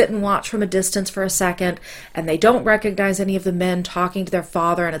they sit and watch from a distance for a second, and they don't recognize any of the men talking to their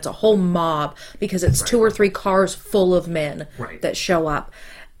father, and it's a whole mob, because it's 2 or 3 cars full of men that show up.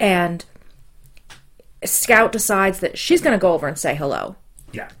 And Scout decides that she's going to go over and say hello.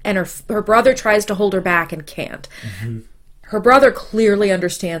 Yeah. And her brother tries to hold her back and can't. Mm-hmm. Her brother clearly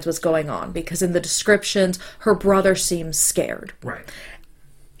understands what's going on because in the descriptions, her brother seems scared. Right.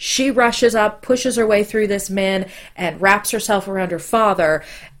 She rushes up, pushes her way through this man, and wraps herself around her father,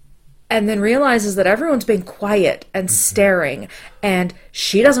 and then realizes that everyone's being quiet and staring, and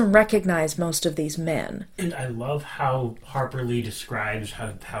she doesn't recognize most of these men. And I love how Harper Lee describes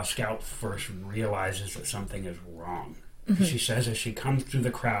how Scout first realizes that something is wrong. Mm-hmm. She says as she comes through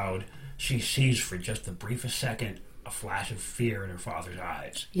the crowd, she sees for just the briefest second a flash of fear in her father's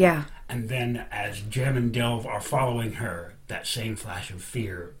eyes. Yeah. And then as Jem and Delve are following her, that same flash of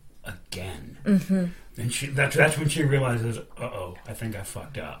fear again. Mm-hmm. And that's when she realizes, uh-oh, I think I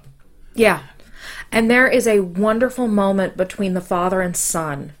fucked up. Yeah. And there is a wonderful moment between the father and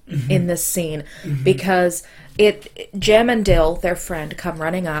son in this scene because Jem and Dill, their friend, come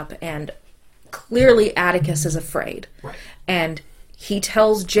running up and clearly Atticus is afraid. Right. And he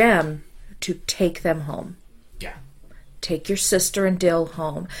tells Jem to take them home. Yeah. Take your sister and Dill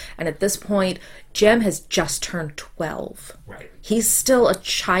home. And at this point, Jem has just turned 12. Right. He's still a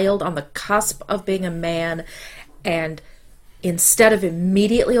child on the cusp of being a man, and instead of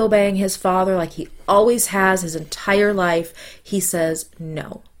immediately obeying his father like he always has his entire life, he says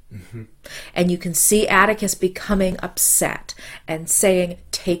no. Mm-hmm. And you can see Atticus becoming upset and saying,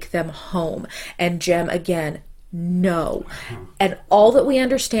 take them home. And Jem again, no. And all that we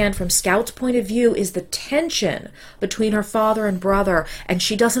understand from Scout's point of view is the tension between her father and brother, and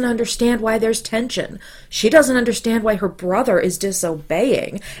she doesn't understand why there's tension. She doesn't understand why her brother is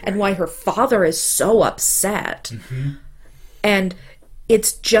disobeying and why her father is so upset. Mm-hmm. And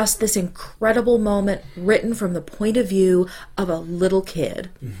it's just this incredible moment written from the point of view of a little kid.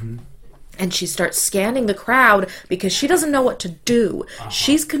 Mm-hmm. And she starts scanning the crowd because she doesn't know what to do.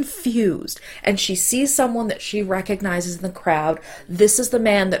 She's confused. And she sees someone that she recognizes in the crowd. This is the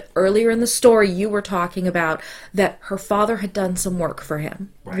man that earlier in the story you were talking about, that her father had done some work for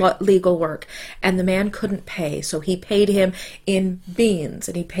him, legal work. And the man couldn't pay. So he paid him in beans,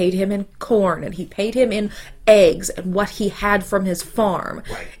 and he paid him in corn, and he paid him in eggs and what he had from his farm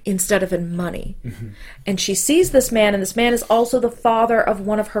instead of in money. Mm-hmm. And she sees this man, and this man is also the father of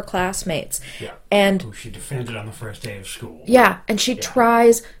one of her classmates. Yeah. And who she defended on the first day of school. Yeah, and she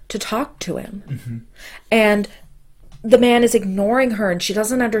tries to talk to him. Mm-hmm. And the man is ignoring her, and she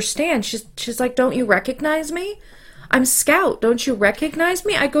doesn't understand. She's like, don't you recognize me? I'm Scout. Don't you recognize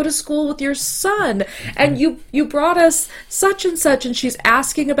me? I go to school with your son. And you brought us such and such. And she's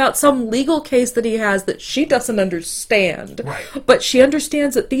asking about some legal case that he has that she doesn't understand. Right. But she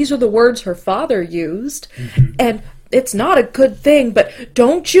understands that these are the words her father used. Mm-hmm. And it's not a good thing, but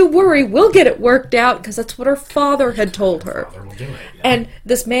don't you worry, we'll get it worked out, because that's what her father had told her. Father will do it, yeah. And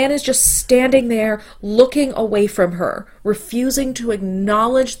this man is just standing there looking away from her, refusing to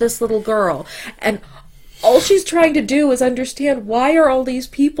acknowledge this little girl. And all she's trying to do is understand, why are all these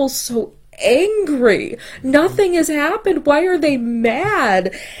people so angry? Nothing has happened. Why are they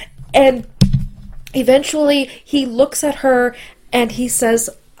mad? And eventually he looks at her and he says,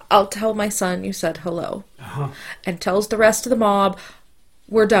 I'll tell my son you said hello. Uh-huh. And tells the rest of the mob,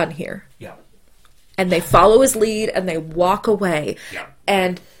 we're done here. Yeah. And they follow his lead and they walk away. Yeah.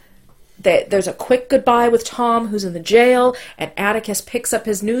 And there's a quick goodbye with Tom, who's in the jail, and Atticus picks up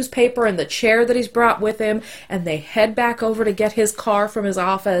his newspaper and the chair that he's brought with him, and they head back over to get his car from his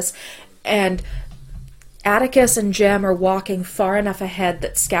office. And Atticus and Jem are walking far enough ahead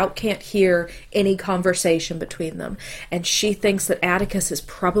that Scout can't hear any conversation between them. And she thinks that Atticus is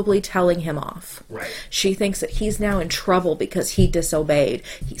probably telling him off. Right. She thinks that he's now in trouble because he disobeyed.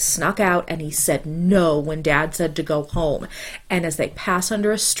 He snuck out and he said no when Dad said to go home. And as they pass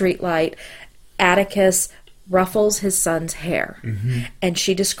under a streetlight, Atticus ruffles his son's hair. And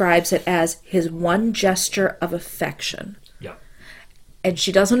she describes it as his one gesture of affection. Yep. And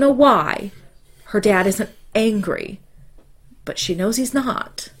she doesn't know why her dad isn't angry, but she knows he's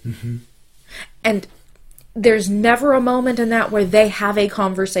not. And there's never a moment in that where they have a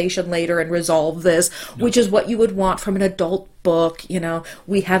conversation later and resolve this, which is what you would want from an adult book. You know,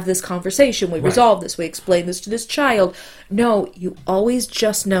 we have this conversation, we resolve this, we explain this to this child. No, you always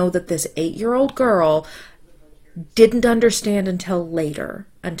just know that this 8-year-old girl didn't understand until later,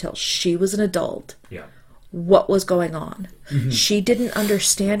 until she was an adult, what was going on. She didn't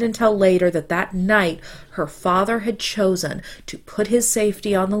understand until later that that night her father had chosen to put his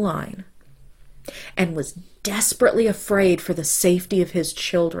safety on the line and was desperately afraid for the safety of his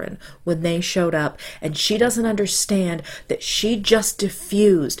children when they showed up. And she doesn't understand that she just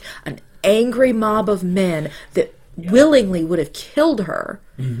diffused an angry mob of men that willingly would have killed her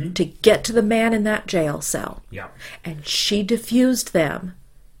to get to the man in that jail cell. And she diffused them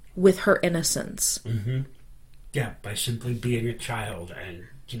with her innocence. Yeah, by simply being a child and,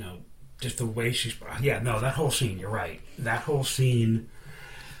 you know, just the way she's... Yeah, no, that whole scene, you're right. That whole scene...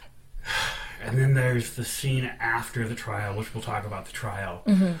 And then there's the scene after the trial, which we'll talk about the trial,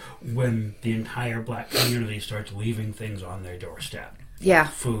 when the entire black community starts leaving things on their doorstep.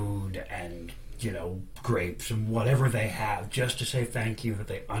 Food and, you know, grapes and whatever they have, just to say thank you, that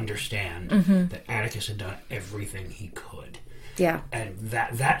they understand that Atticus had done everything he could. And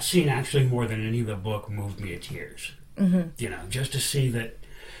that scene, actually, more than any of the book, moved me to tears. You know, just to see that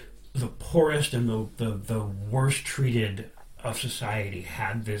the poorest and the worst treated of society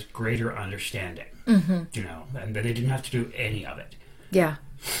had this greater understanding, you know, and that they didn't have to do any of it.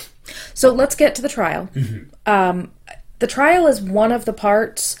 So let's get to the trial. The trial is one of the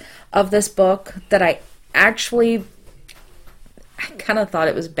parts of this book that I kind of thought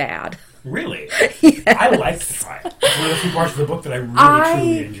it was bad. Really? I liked the trial. It's one of the few parts of the book that I really,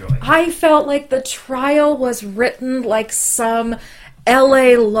 truly enjoyed. I felt like the trial was written like some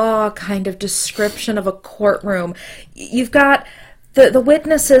LA Law kind of description of a courtroom. You've got the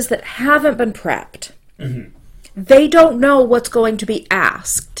witnesses that haven't been prepped. They don't know what's going to be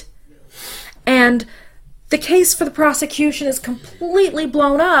asked. And the case for the prosecution is completely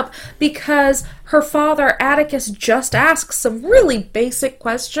blown up because her father, Atticus, just asks some really basic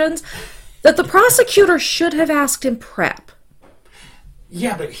questions that the prosecutor should have asked in prep.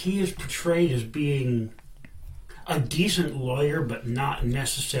 Yeah, but he is portrayed as being a decent lawyer, but not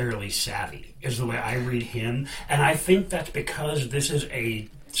necessarily savvy, is the way I read him. And I think that's because this is a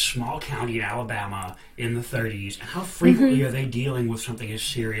small county in Alabama in the 30s. And how frequently are they dealing with something as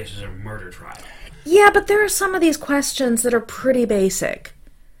serious as a murder trial? Yeah, but there are some of these questions that are pretty basic.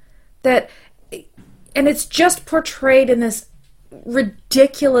 And it's just portrayed in this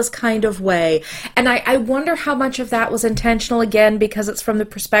ridiculous kind of way. And I wonder how much of that was intentional, again, because it's from the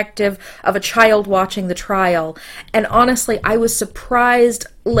perspective of a child watching the trial. And honestly, I was surprised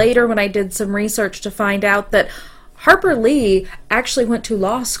later when I did some research to find out that Harper Lee actually went to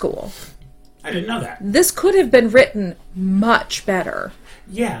law school. I didn't know that. This could have been written much better.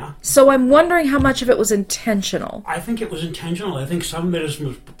 Yeah. So I'm wondering how much of it was intentional. I think it was intentional. I think some of it is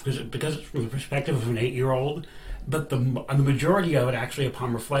because it's from the perspective of an 8-year-old. But the majority of it, actually,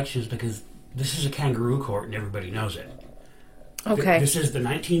 upon reflection, is because this is a kangaroo court and everybody knows it. Okay. This is the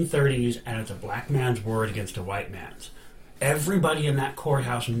 1930s, and it's a black man's word against a white man's. Everybody in that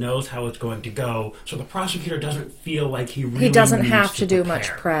courthouse knows how it's going to go, so the prosecutor doesn't feel like he really doesn't needs have to do prepare. much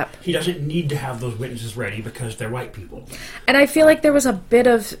prep. He doesn't need to have those witnesses ready because they're white people. And I feel like there was a bit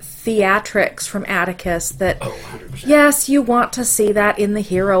of theatrics from Atticus that, 100%. Yes, you want to see that in the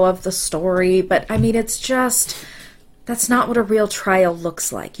hero of the story, but I mean, it's just... That's not what a real trial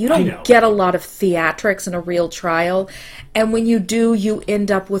looks like. You don't get a lot of theatrics in a real trial, and when you do, you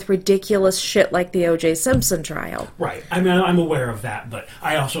end up with ridiculous shit like the O.J. Simpson trial. Right. I mean, I'm aware of that, but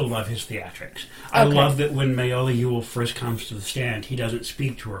I also love his theatrics. I love that when Mayola Ewell first comes to the stand, he doesn't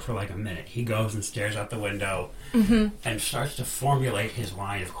speak to her for like a minute. He goes and stares out the window and starts to formulate his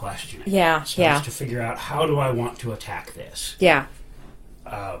line of questioning. Starts to figure out, how do I want to attack this? Yeah.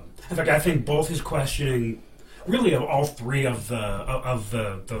 In fact, I think both his questioning... Really, of all three of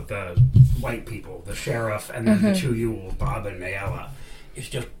the white people, the sheriff and then the two Ewells, Bob and Mayella, is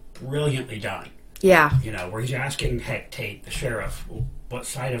just brilliantly done. Yeah. You know, where he's asking Tate, the sheriff, what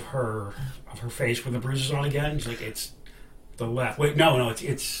side of her face were the bruises on again? He's like, it's the left. Wait, no,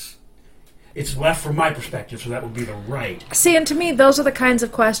 it's left from my perspective, so that would be the right. See, and to me, those are the kinds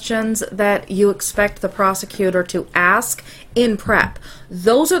of questions that you expect the prosecutor to ask in prep.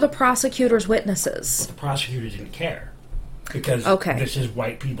 Those are the prosecutor's witnesses. But the prosecutor didn't care. Because this is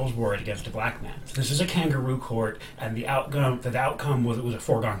white people's word against a black man's. This is a kangaroo court, and the outcome was, it was a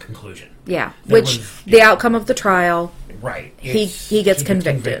foregone conclusion. Yeah, the outcome of the trial. Right. He gets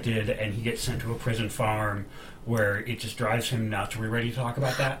convicted. And he gets sent to a prison farm where it just drives him nuts. Are we ready to talk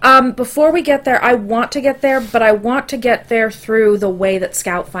about that? Before we get there, I want to get there, but I want to get there through the way that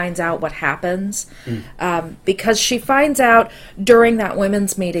Scout finds out what happens. Because she finds out during that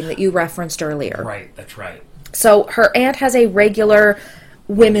women's meeting that you referenced earlier. Right, that's right. So her aunt has a regular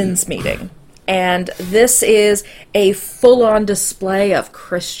women's meeting, and this is a full-on display of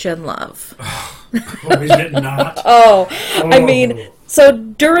Christian love. Oh, is it not? I mean, so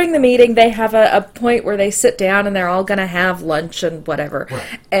during the meeting, they have a point where they sit down and they're all going to have lunch and whatever.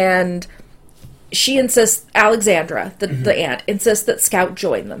 Right. And she insists, Alexandra, the aunt, insists that Scout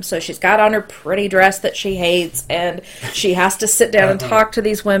join them. So she's got on her pretty dress that she hates, and she has to sit down and talk to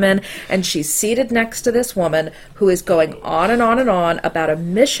these women. And she's seated next to this woman who is going on and on and on about a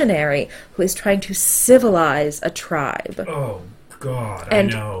missionary who is trying to civilize a tribe. Oh, God,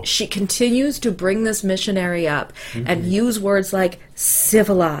 and I know. She continues to bring this missionary up and use words like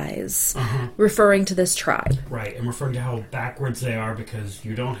civilize, referring to this tribe. Right, and referring to how backwards they are because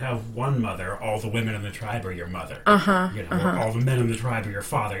you don't have one mother. All the women in the tribe are your mother. Or all the men in the tribe are your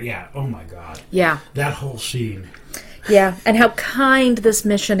father. Yeah, oh my God. Yeah. That whole scene. Yeah, and how kind this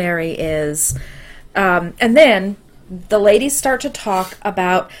missionary is. And then the ladies start to talk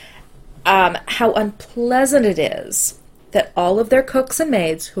about how unpleasant it is that all of their cooks and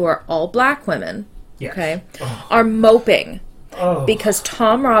maids, who are all black women, are moping because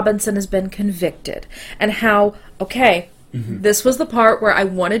Tom Robinson has been convicted. And how, this was the part where I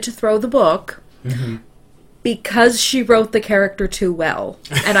wanted to throw the book because she wrote the character too well.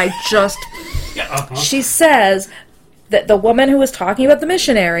 And I just... She says that the woman who was talking about the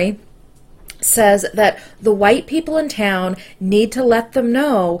missionary says that the white people in town need to let them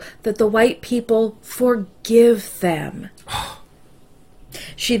know that the white people forgive them.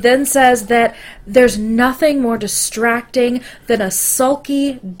 She then says that there's nothing more distracting than a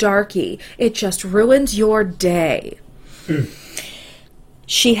sulky darky. It just ruins your day.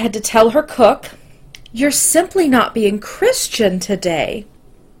 She had to tell her cook, "You're simply not being Christian today."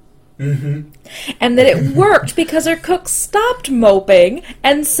 And that it worked because her cook stopped moping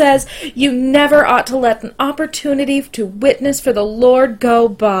and says, "You never ought to let an opportunity to witness for the Lord go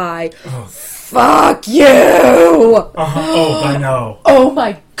by." Fuck you! I know. Oh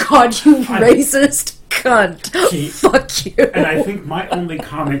my God, you racist cunt. Fuck you. And I think my only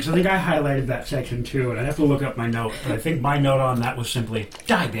comment, because I think I highlighted that section too, and I have to look up my note, but I think my note on that was simply,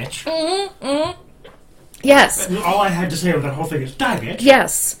 "Die, bitch." Yes. All I had to say with that whole thing is, "Die, bitch."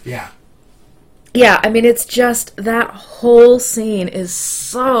 Yes. Yeah. Yeah, I mean, it's just, that whole scene is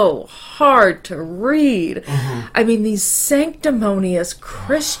so hard to read. I mean, these sanctimonious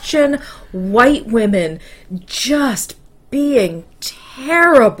Christian white women just being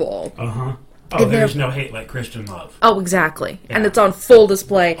terrible. Oh, there's no hate like Christian love. Oh, exactly. Yeah. And it's on full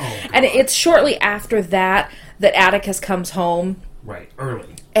display. And it's shortly after that Atticus comes home. Right,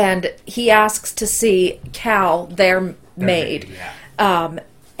 early. And he asks to see Cal, their maid.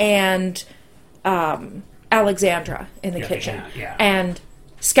 And Alexandra in the kitchen. And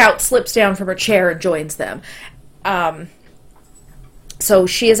Scout slips down from her chair and joins them. So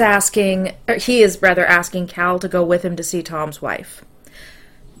he is asking Cal to go with him to see Tom's wife.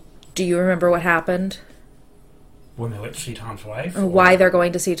 Do you remember what happened? When they went to see Tom's wife? Why they're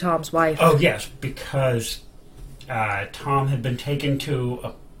going to see Tom's wife? Oh, yes, because Tom had been taken to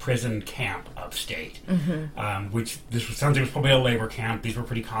a prison camp upstate, which sounds like it was probably a labor camp. These were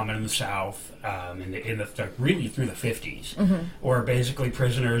pretty common in the South, really through the 50s, where basically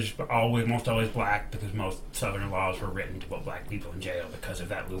prisoners were almost always black because most Southern laws were written to put black people in jail because of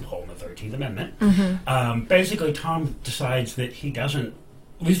that loophole in the 13th Amendment. Basically, Tom decides that he doesn't,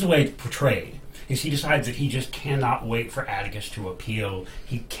 at least the way it's portrayed, is he decides that he just cannot wait for Atticus to appeal.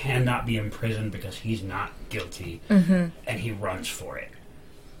 He cannot be imprisoned because he's not guilty, and he runs for it.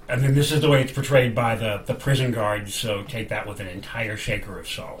 And then this is the way it's portrayed by the prison guards, so take that with an entire shaker of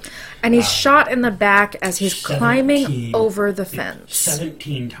salt. And he's shot in the back as he's climbing over the fence.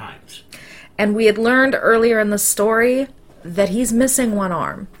 17 times. And we had learned earlier in the story that he's missing one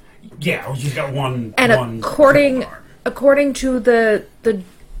arm. Yeah, he's got one. And according to the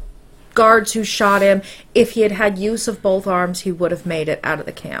guards who shot him, if he had had use of both arms, he would have made it out of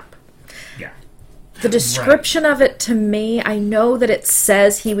the camp. Yeah. The description of it to me, I know that it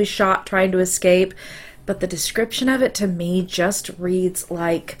says he was shot trying to escape, but the description of it to me just reads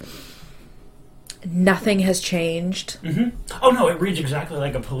like nothing has changed. Mm-hmm. Oh, no, it reads exactly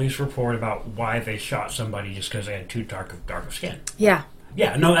like a police report about why they shot somebody just because they had too dark of skin. Yeah.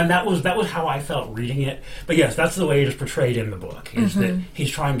 Yeah, no, and that was how I felt reading it. But yes, that's the way it is portrayed in the book, is that he's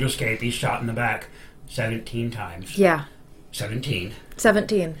trying to escape. He's shot in the back 17 times. Yeah. 17.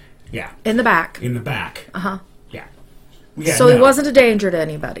 Yeah. In the back. In the back. Uh-huh. Yeah, so he wasn't a danger to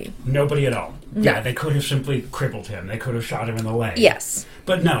anybody. Nobody at all. No. Yeah, they could have simply crippled him. They could have shot him in the leg. Yes.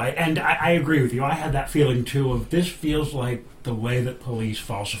 But no, I agree with you. I had that feeling, too, of this feels like the way that police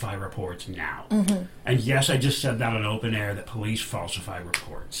falsify reports now. Mm-hmm. And yes, I just said that on open air, that police falsify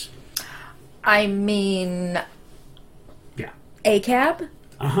reports. I mean... Yeah. ACAB?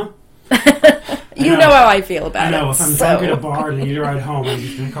 Uh-huh. You know how I feel about it. I know, if I'm drunk at a bar and I need to ride home, I'm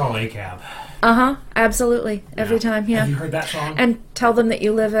just going to call ACAB. Uh-huh, absolutely. Every time, yeah. Have you heard that song? And tell them that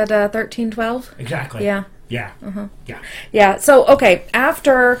you live at 1312? Exactly. Yeah. Yeah. Uh-huh. Yeah. Yeah, so, okay,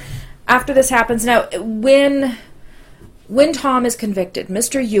 after this happens, now, when Tom is convicted,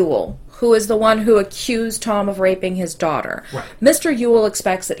 Mr. Ewell, who is the one who accused Tom of raping his daughter, right. Mr. Ewell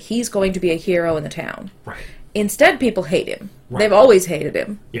expects that he's going to be a hero in the town. Right. Instead, people hate him. Right. They've always hated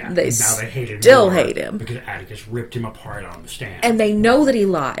him. Yeah, They now they hate him still more hate him. because Atticus ripped him apart on the stand. And they know that he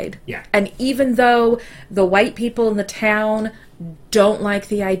lied. Yeah. And even though the white people in the town don't like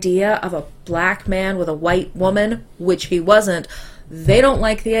the idea of a black man with a white woman, which he wasn't, they don't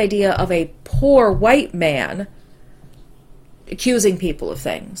like the idea of a poor white man accusing people of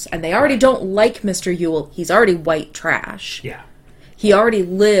things. And they already don't like Mr. Ewell. He's already white trash. Yeah. He already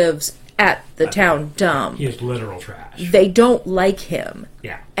lives at the town dump. He is literal trash. They don't like him.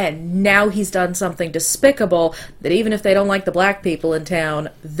 Yeah. And now he's done something despicable that even if they don't like the black people in town,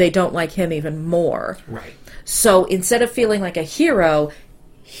 they don't like him even more. Right. So instead of feeling like a hero,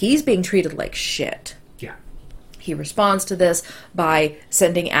 he's being treated like shit. Yeah. He responds to this by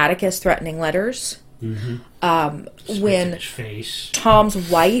sending Atticus threatening letters. Mm-hmm. When his face. Tom's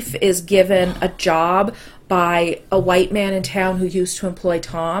wife is given a job by a white man in town who used to employ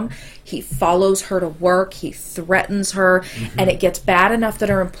Tom, he follows her to work, he threatens her, and it gets bad enough that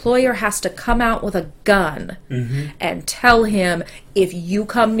her employer has to come out with a gun and tell him, if you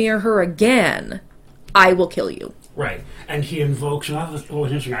come near her again, I will kill you. Right. And he invokes, and that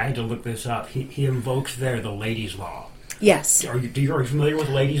was interesting, I had to look this up, he invokes there the ladies' law. Yes. Are you familiar with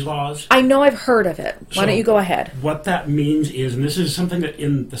ladies' laws? I know I've heard of it. Why don't you go ahead? What that means is, and this is something that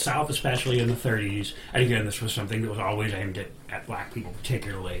in the South, especially in the 30s, and again, this was something that was always aimed at black people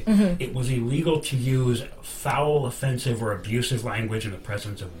particularly, it was illegal to use foul, offensive, or abusive language in the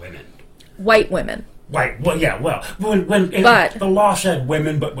presence of women. White women. Right. Well, yeah, well, the law said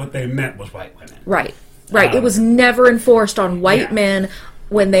women, but what they meant was white women. Right. Right. It was never enforced on white men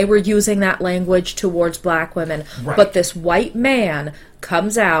when they were using that language towards black women. Right. But this white man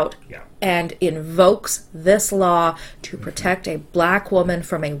comes out and invokes this law to protect a black woman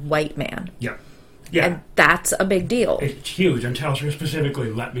from a white man. Yeah. Yeah. And that's a big deal. It's huge, and tells her specifically,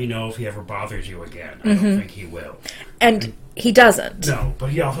 let me know if he ever bothers you again. I don't think he will. And he doesn't. No, but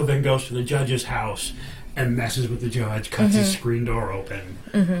he also then goes to the judge's house and messes with the judge, cuts his screen door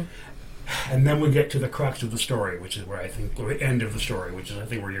open. And then we get to the crux of the story, which is where I think, the end of the story, which is I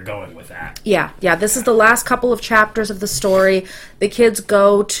think where you're going with that. Yeah. This is the last couple of chapters of the story. The kids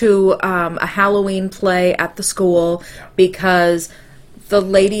go to a Halloween play at the school because the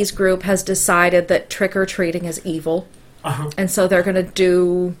ladies group has decided that trick-or-treating is evil. And so they're going to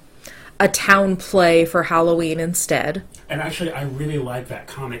do a town play for Halloween instead. And actually, I really like that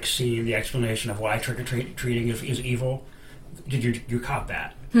comic scene, the explanation of why trick-or-treating is evil. Did you caught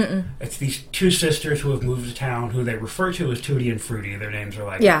that? Mm-mm. It's these two sisters who have moved to town, who they refer to as Tootie and Fruity. Their names are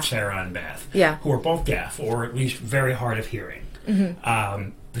like Sarah and Beth. Yeah. Who are both deaf, or at least very hard of hearing.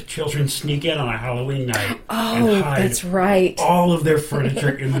 The children sneak in on a Halloween night and hide all of their furniture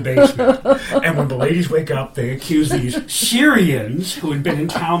in the basement. And when the ladies wake up, they accuse these Syrians who had been in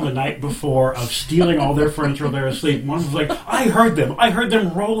town the night before of stealing all their furniture while they're asleep. One was like, I heard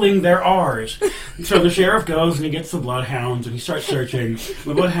them rolling their R's. So the sheriff goes and he gets the bloodhounds and he starts searching.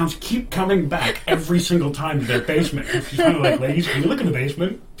 The bloodhounds keep coming back every single time to their basement. He's kind of like, ladies, can you look in the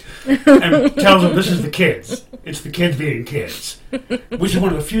basement? And tells them this is the kids. It's the kids being kids. Which is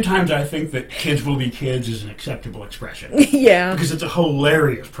one of the few times I think that kids will be kids is an acceptable expression. Yeah. Because it's a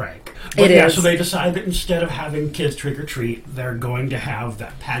hilarious prank. But it is. So they decide that instead of having kids trick-or-treat, they're going to have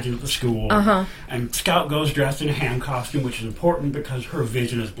that pageant at the school. And Scout goes dressed in a ham costume, which is important because her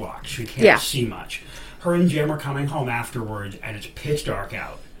vision is blocked. She can't see much. her and Jim are coming home afterwards, and it's pitch dark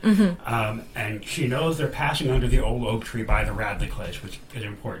out. And she knows they're passing under the old oak tree by the Radley place, which is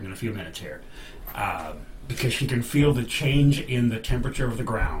important in a few minutes here. Because she can feel the change in the temperature of the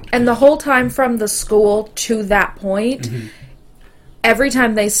ground. And the whole time from the school to that point, every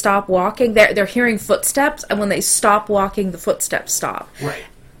time they stop walking, they're hearing footsteps, and when they stop walking, the footsteps stop. Right.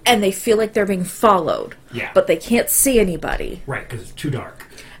 And they feel like they're being followed. Yeah. But they can't see anybody. Right, because it's too dark.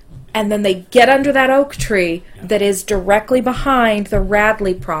 And then they get under that oak tree that is directly behind the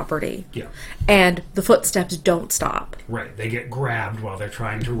Radley property. Yeah. And the footsteps don't stop. Right. They get grabbed while they're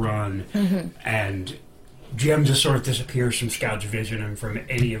trying to run. And Jim just sort of disappears from Scout's vision and from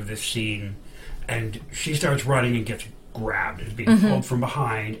any of this scene. And she starts running and gets grabbed, is being pulled from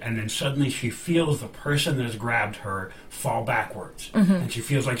behind, and then suddenly she feels the person that has grabbed her fall backwards. And she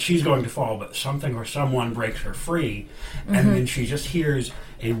feels like she's going to fall, but something or someone breaks her free. And then she just hears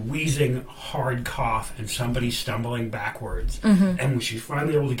a wheezing, hard cough and somebody stumbling backwards. And when she's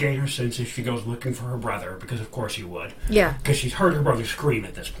finally able to gain her senses, she goes looking for her brother, because of course you would. Yeah. Because she's heard her brother scream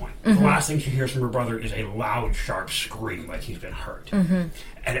at this point. The last thing she hears from her brother is a loud, sharp scream like he's been hurt.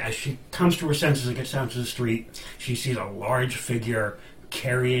 And as she comes to her senses and gets down to the street, she sees a large figure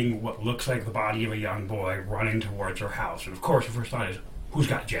carrying what looks like the body of a young boy running towards her house. And of course, her first thought is, who's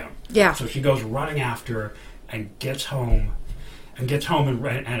got Jim? Yeah. So she goes running after and gets home. And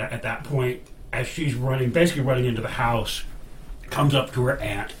at that point, as she's basically running into the house, comes up to her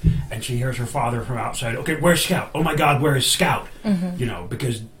aunt, and she hears her father from outside. Okay, where's Scout? Oh my God, where is Scout?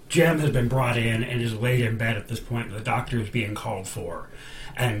 Because Jim has been brought in and is laid in bed at this point. The doctor is being called for.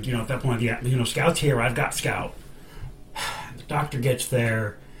 And, at that point, Scout's here, I've got Scout. The doctor gets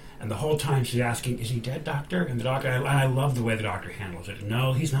there, and the whole time she's asking, is he dead, doctor? And the doctor, I love the way the doctor handles it.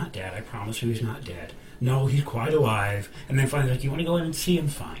 No, he's not dead, I promise you he's not dead. No, he's quite alive. And then finally, like, you want to go in and see him?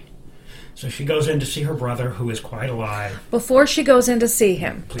 Fine. So she goes in to see her brother, who is quite alive. Before she goes in to see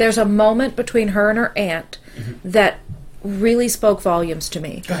him, there's a moment between her and her aunt that really spoke volumes to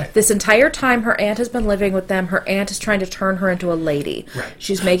me. Go ahead. This entire time her aunt has been living with them, her aunt is trying to turn her into a lady. Right.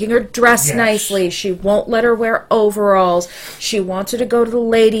 She's making her dress nicely. She won't let her wear overalls. She wants her to go to the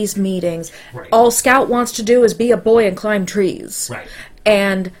ladies' meetings. Right. All Scout wants to do is be a boy and climb trees. Right.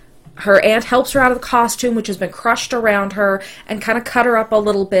 And her aunt helps her out of the costume, which has been crushed around her, and kind of cut her up a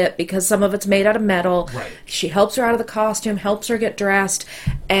little bit because some of it's made out of metal. Right. She helps her out of the costume, helps her get dressed,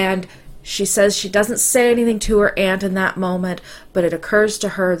 and she says she doesn't say anything to her aunt in that moment, but it occurs to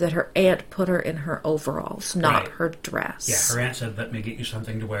her that her aunt put her in her overalls, not her dress. Yeah, her aunt said, let me get you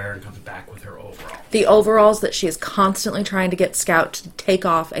something to wear, and comes back with her overalls. The overalls that she is constantly trying to get Scout to take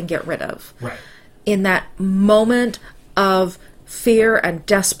off and get rid of. Right. In that moment of fear and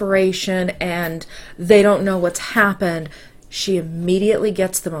desperation and they don't know what's happened, she immediately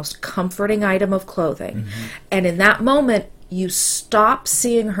gets the most comforting item of clothing. And in that moment, you stop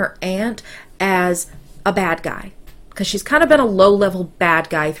seeing her aunt as a bad guy. Because she's kind of been a low-level bad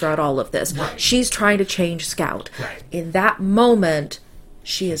guy throughout all of this. Right. She's trying to change Scout. Right. In that moment,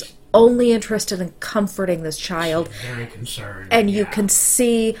 she is only interested in comforting this child. She's very concerned. And you can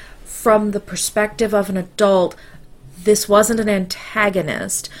see from the perspective of an adult, this wasn't an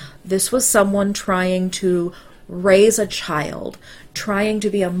antagonist. This was someone trying to raise a child, trying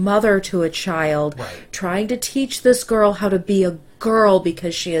to be a mother to a child, trying to teach this girl how to be a girl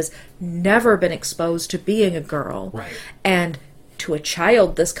because she has never been exposed to being a girl. Right. And to a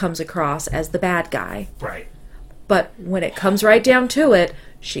child, this comes across as the bad guy. Right. But when it comes right down to it,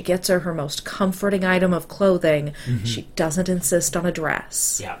 she gets her most comforting item of clothing. She doesn't insist on a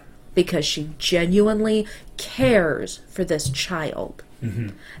dress. Yeah. Because she genuinely cares for this child.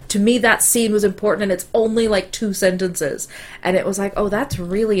 To me, that scene was important, and it's only like 2 sentences. And it was like, oh, that's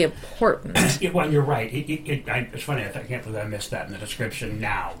really important. Well, you're right. It's funny, I can't believe I missed that in the description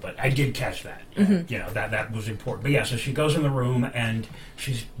now, but I did catch that. That was important. But yeah, so she goes in the room, and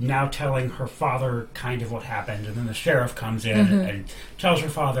she's now telling her father kind of what happened, and then the sheriff comes in and tells her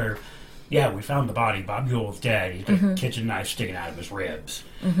father, yeah, we found the body. Bob Buell's dead. He's got a kitchen knife sticking out of his ribs.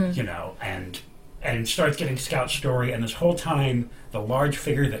 And starts getting Scout's story. And this whole time, the large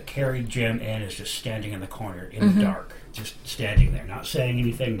figure that carried Jim in is just standing in the corner in the dark. Just standing there, not saying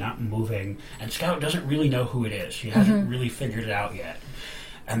anything, not moving. And Scout doesn't really know who it is. She hasn't really figured it out yet.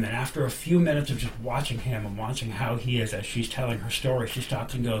 And then after a few minutes of just watching him and watching how he is as she's telling her story, she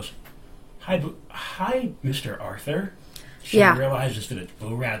stops and goes, Hi, Mr. Arthur. She realizes that it's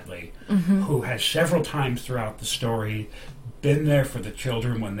Boo Radley, who has several times throughout the story been there for the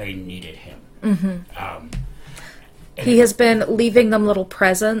children when they needed him. He has been leaving them little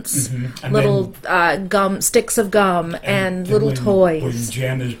presents, little sticks of gum, and little toys. When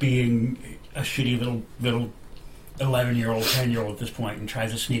Jim is being a shitty little 11-year-old, 10-year-old at this point, and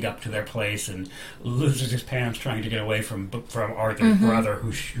tries to sneak up to their place and loses his pants trying to get away from Arthur's brother,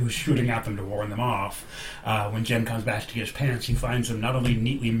 who's shooting at them to warn them off. When Jem comes back to get his pants, he finds them not only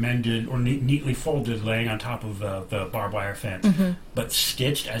neatly mended or neatly folded, laying on top of the barbed wire fence, but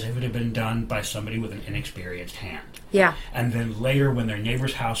stitched as if it had been done by somebody with an inexperienced hand. Yeah. And then later, when their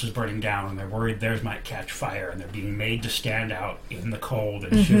neighbor's house is burning down and they're worried theirs might catch fire and they're being made to stand out in the cold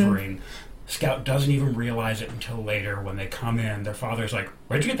and shivering, Scout doesn't even realize it until later when they come in. Their father's like,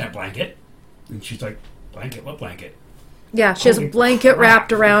 "Where'd you get that blanket?" And she's like, "Blanket? What blanket?" Yeah, she has a blanket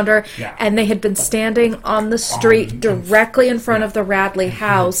wrapped around her, and they had been standing on the street directly in front of the Radley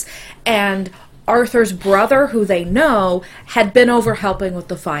house, and Arthur's brother, who they know, had been over helping with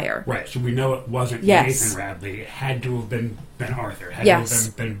the fire. Right, so we know it wasn't Nathan Radley. It had to have been Arthur. It had to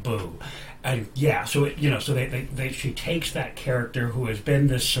have been Boo. And so she takes that character who has been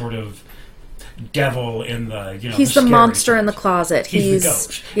this sort of devil in the, he's the monster in the closet. He's the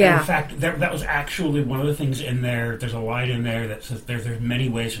ghost. Yeah. And in fact, that was actually one of the things in there. There's a line in there that says there's many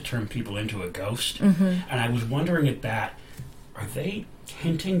ways to turn people into a ghost. And I was wondering at that, are they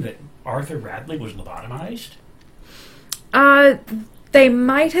hinting that Arthur Radley was lobotomized? They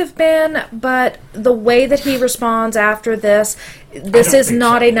might have been, but the way that he responds after this is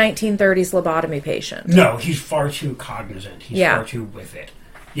not a 1930s lobotomy patient. No, he's far too cognizant. He's far too with it.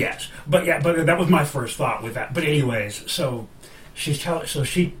 Yes, but that was my first thought with that. But anyways, so she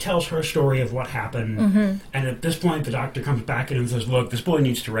tells her story of what happened, and at this point, the doctor comes back in and says, "Look, this boy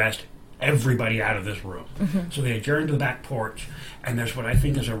needs to rest. Everybody out of this room." So they adjourn to the back porch, and there's what I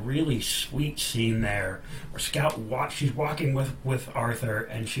think is a really sweet scene there, where she's walking with Arthur,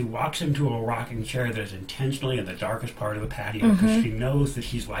 and she walks him to a rocking chair that is intentionally in the darkest part of the patio, because she knows that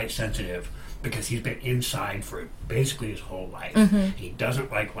he's light sensitive, because he's been inside for basically his whole life. He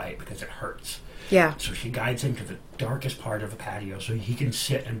doesn't like light because it hurts. Yeah. So she guides him to the darkest part of the patio so he can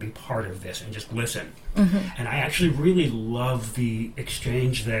sit and be part of this and just listen. And I actually really love the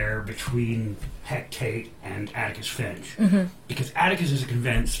exchange there between Heck Tate and Atticus Finch. Because Atticus is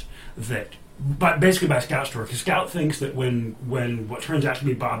convinced that, but basically by Scout's story, because Scout thinks that when what turns out to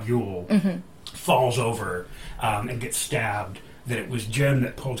be Bob Ewell falls over and gets stabbed, that it was Jem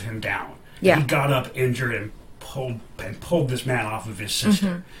that pulled him down. Yeah. He got up injured and pulled this man off of his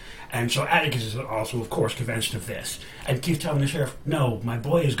sister. And so Atticus is also, of course, convinced of this. And keeps telling the sheriff, "No, my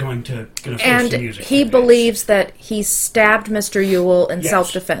boy is going to face the music." And he believes that he stabbed Mr. Ewell in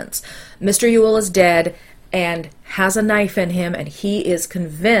self-defense. Mr. Ewell is dead and has a knife in him, and he is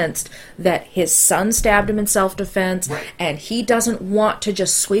convinced that his son stabbed him in self-defense, and he doesn't want to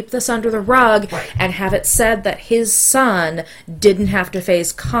just sweep this under the rug and have it said that his son didn't have to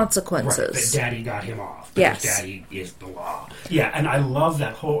face consequences. That Daddy got him off, because Daddy is the law. Yeah, and I love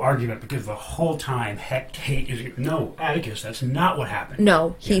that whole argument, because the whole time Heck Tate is, "No, Atticus, that's not what happened."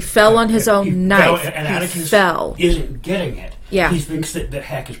 No, he fell on his own knife. And Atticus isn't getting it. Yeah. He thinks that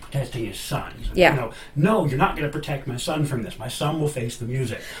Heck is protecting his son. Like, "No, you're not going to protect my son from this. My son will face the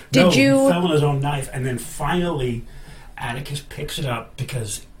music." He fell on his own knife, and then finally Atticus picks it up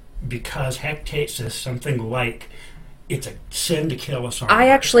because Heck Tate says something like, "It's a sin to kill a songbird."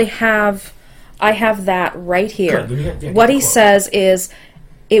 I have that right here. What he says is,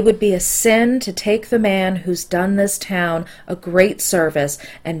 "It would be a sin to take the man who's done this town a great service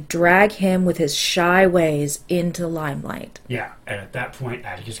and drag him with his shy ways into limelight." Yeah, and at that point,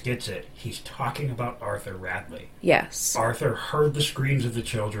 Atticus gets it. He's talking about Arthur Radley. Yes. Arthur heard the screams of the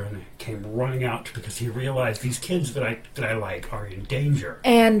children, came running out because he realized these kids that I like are in danger.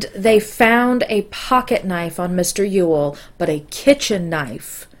 And they found a pocket knife on Mr. Ewell, but a kitchen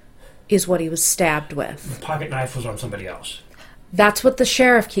knife is what he was stabbed with. The pocket knife was on somebody else. That's what the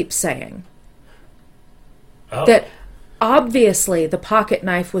sheriff keeps saying. Oh. That obviously the pocket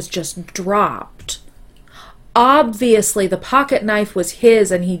knife was just dropped. Obviously the pocket knife was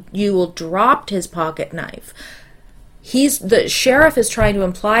his, and Ewell dropped his pocket knife. The sheriff is trying to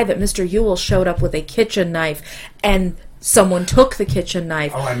imply that Mr. Ewell showed up with a kitchen knife and someone took the kitchen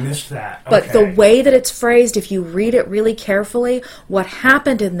knife. Oh, I missed that. But the way that it's phrased, if you read it really carefully, what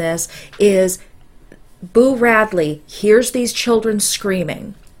happened in this is Boo Radley hears these children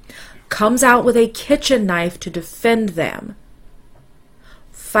screaming, comes out with a kitchen knife to defend them,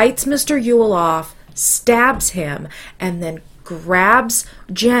 fights Mr. Ewell off, stabs him, and then grabs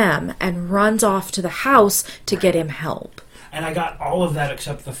Jem and runs off to the house to get him help. And I got all of that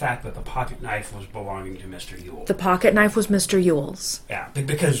except the fact that the pocket knife was belonging to Mr. Ewell. The pocket knife was Mr. Ewell's. Yeah,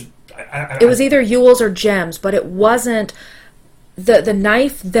 because... it was either Ewell's or Jem's, but it wasn't the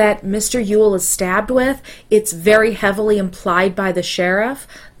knife that Mr. Yule is stabbed with, it's very heavily implied by the sheriff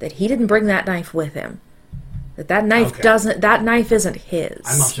that he didn't bring that knife with him. That knife isn't his.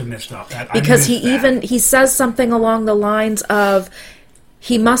 I must have missed off that. Because he says something along the lines of,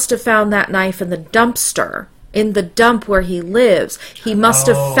 he must have found that knife in the dumpster, in the dump where he lives. He must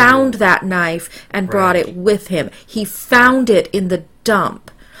have found that knife and brought it with him. He found it in the dump.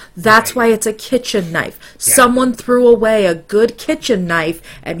 That's why it's a kitchen knife. Yeah. Someone threw away a good kitchen knife,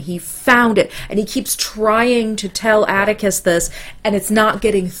 and he found it. And he keeps trying to tell Atticus this, and it's not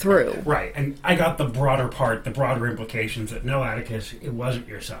getting through. Right, and I got the broader part, the broader implications that, no, Atticus, it wasn't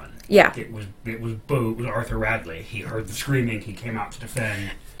your son. Yeah. It was Boo, it was Arthur Radley. He heard the screaming, he came out to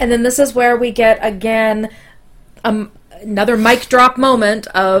defend. And then this is where we get, again, another mic drop moment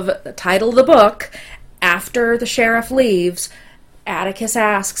of the title of the book. After the sheriff leaves, Atticus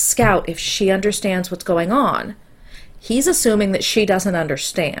asks Scout if she understands what's going on. He's assuming that she doesn't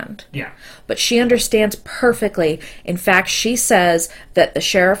understand. Yeah. But she understands perfectly. In fact, she says that the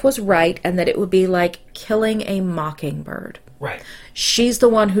sheriff was right and that it would be like killing a mockingbird. Right. She's the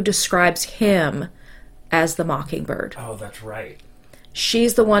one who describes him as the mockingbird. Oh, that's right.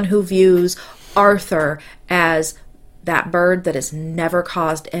 She's the one who views Arthur as that bird that has never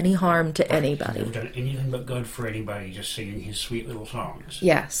caused any harm to anybody. He's never done anything but good for anybody, just singing his sweet little songs.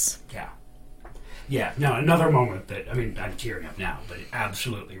 Yes. Yeah. Yeah. Now, another moment that, I mean, I'm tearing up now, but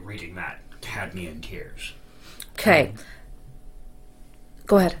absolutely reading that had me in tears. Okay.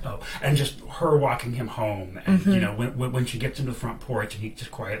 Go ahead. Oh, and just her walking him home, and, you know, when she gets into the front porch, and he just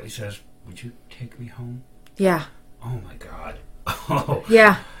quietly says, "Would you take me home?" Yeah. Oh, my God. Oh.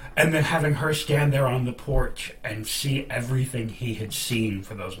 Yeah. And then having her stand there on the porch and see everything he had seen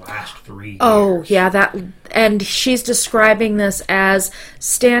for those last 3 years. Oh, yeah, and she's describing this as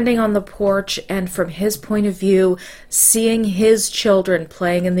standing on the porch and from his point of view, seeing his children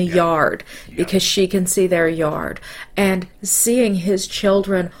playing in the yard because she can see their yard, and seeing his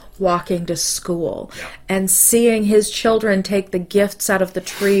children walking to school, and seeing his children take the gifts out of the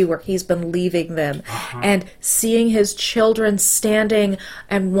tree where he's been leaving them, and seeing his children standing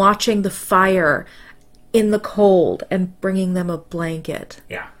and watching the fire in the cold and bringing them a blanket.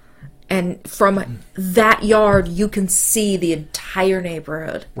 Yeah. And from that yard, you can see the entire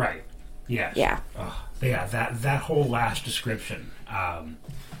neighborhood. Right. Yes. Yeah. Yeah, that whole last description,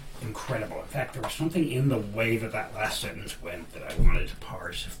 incredible. In fact, there was something in the way that last sentence went that I wanted to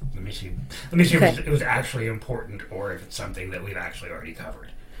parse. Let me see if it was actually important or if it's something that we've actually already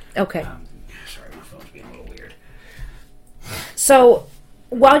covered. Okay. Sorry, my phone's being a little weird. So,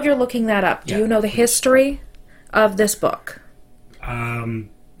 while you're looking that up, do you know the history of this book?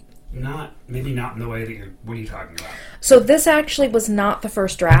 Maybe not in the way that what are you talking about? So this actually was not the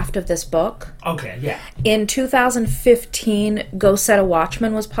first draft of this book. Okay, yeah. In 2015, Go Set a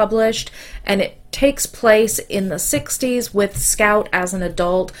Watchman was published, and it takes place in the 60s with Scout as an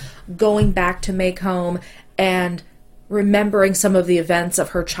adult going back to make home and remembering some of the events of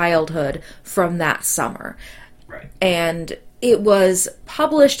her childhood from that summer. Right. And it was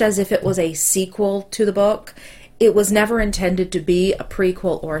published as if it was a sequel to the book. It was never intended to be a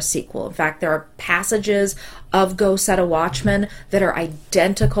prequel or a sequel. In fact, there are passages of Go Set a Watchman that are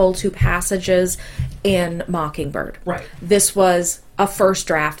identical to passages in Mockingbird. Right. This was a first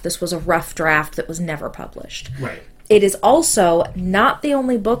draft. This was a rough draft that was never published. Right. It is also not the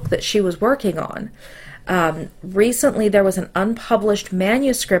only book that she was working on. Recently, there was an unpublished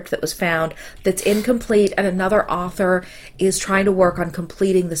manuscript that was found that's incomplete, and another author is trying to work on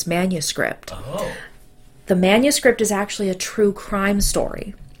completing this manuscript. Oh. The manuscript is actually a true crime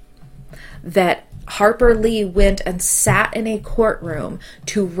story that Harper Lee went and sat in a courtroom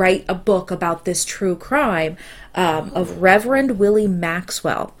to write a book about this true crime of Reverend Willie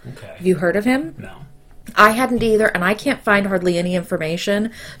Maxwell. Okay. Have you heard of him? No. I hadn't either, and I can't find hardly any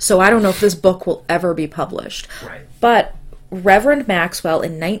information, so I don't know if this book will ever be published. Right. But Reverend Maxwell,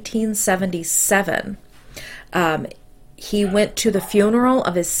 in 1977, he went to the funeral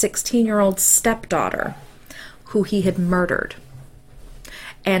of his 16-year-old stepdaughter, who he had murdered.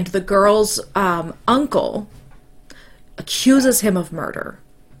 And the girl's uncle accuses him of murder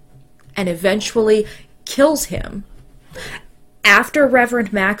and eventually kills him. After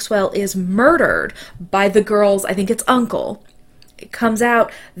Reverend Maxwell is murdered by the girl's, I think it's uncle, it comes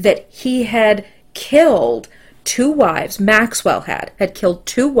out that he had killed 2 wives. Maxwell had killed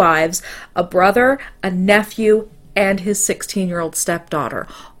 2 wives, a brother, a nephew, and his 16-year-old stepdaughter,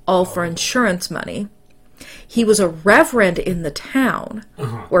 all for insurance money. He was a reverend in the town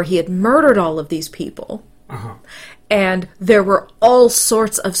where he had murdered all of these people. And there were all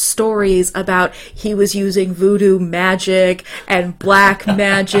sorts of stories about he was using voodoo magic and black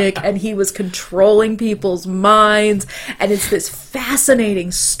magic, and he was controlling people's minds. And it's this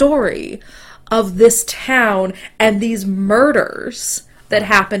fascinating story of this town and these murders that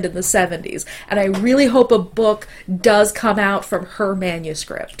happened in the 70s. And I really hope a book does come out from her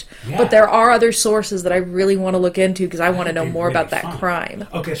manuscript. Yeah. But there are other sources that I really want to look into because I want to know more really about that crime.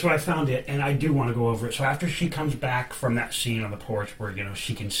 Okay, so I found it, and I do want to go over it. So after she comes back from that scene on the porch where, you know,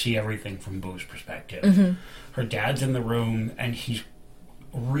 she can see everything from Boo's perspective, her dad's in the room, and he's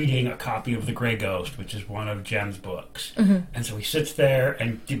reading a copy of The Grey Ghost, which is one of Jem's books. And so he sits there,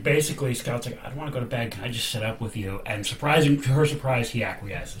 and basically Scout's like, I don't want to go to bed, can I just sit up with you? And surprising, to her surprise, he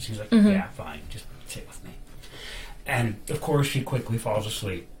acquiesces. He's like, yeah, fine, just sit with me. And of course she quickly falls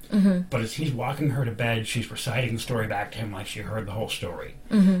asleep. But as he's walking her to bed, she's reciting the story back to him like she heard the whole story.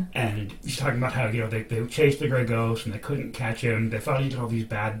 And he's talking about how, you know, they chased the Grey Ghost and they couldn't catch him. They thought he did all these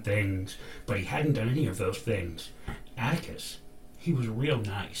bad things, but he hadn't done any of those things. Atticus, he was real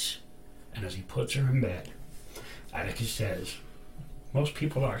nice. And as he puts her in bed, Atticus says, most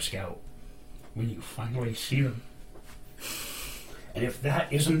people are, Scout, when you finally see them. And if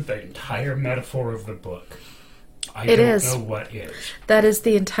that isn't the entire metaphor of the book, I don't know what is. That is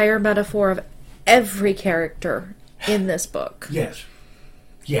the entire metaphor of every character in this book. Yes.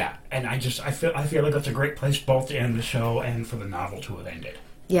 Yeah, and I feel like that's a great place both to end the show and for the novel to have ended.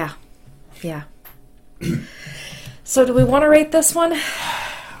 Yeah. Yeah. So do we want to rate this one?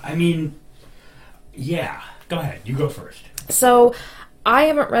 I mean, yeah. Go ahead. You go first. So, I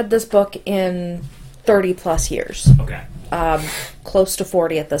haven't read this book in 30 plus years. Okay. Close to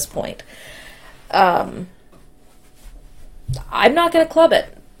 40 at this point. I'm not going to club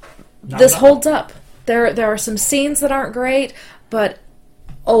it. This holds up. There are some scenes that aren't great, but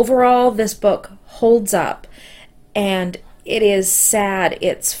overall, this book holds up. And it is sad.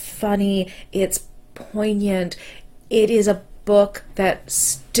 It's funny. It's poignant. It is a book that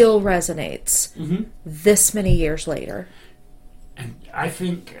still resonates this many years later. And I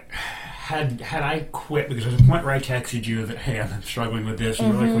think had I quit, because there's a point where I texted you that, hey, I'm struggling with this, and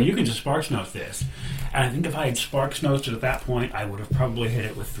you were like, well, you can just Sparks Notes this. And I think if I had Sparks Notes it at that point, I would have probably hit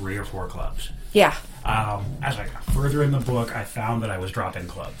it with 3 or 4 clubs. Yeah. As I got further in the book, I found that I was dropping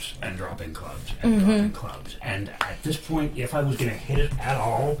clubs and dropping clubs and dropping clubs. And at this point, if I was going to hit it at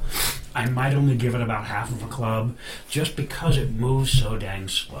all, I might only give it about half of a club, just because it moves so dang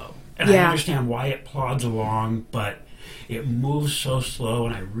slow. And I understand why it plods along, but it moves so slow,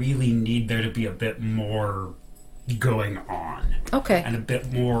 and I really need there to be a bit more going on. Okay. And a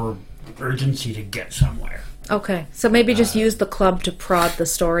bit more urgency to get somewhere. Okay, so maybe just use the club to prod the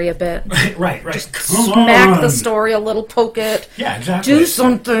story a bit. Right. Just smack the story a little, poke it. Yeah, exactly. Do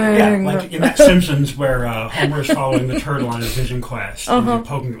something. Yeah, like in that Simpsons where Homer is following the turtle on his vision quest and you're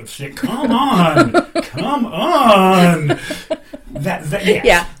poking it with a stick. Come on! Come on!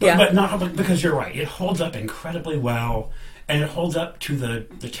 Yes. Yeah. But not because you're right. It holds up incredibly well, and it holds up to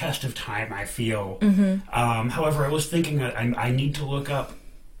the test of time, I feel. However, I was thinking that I need to look up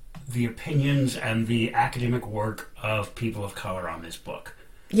the opinions and the academic work of people of color on this book.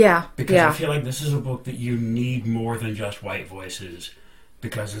 Yeah. Because I feel like this is a book that you need more than just white voices,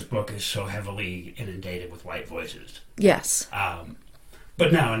 because this book is so heavily inundated with white voices. Yes.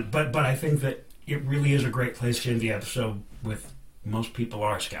 But I think that it really is a great place to end the episode with most people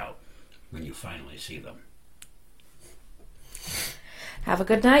are, Scout, when you finally see them. Have a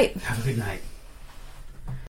good night. Have a good night.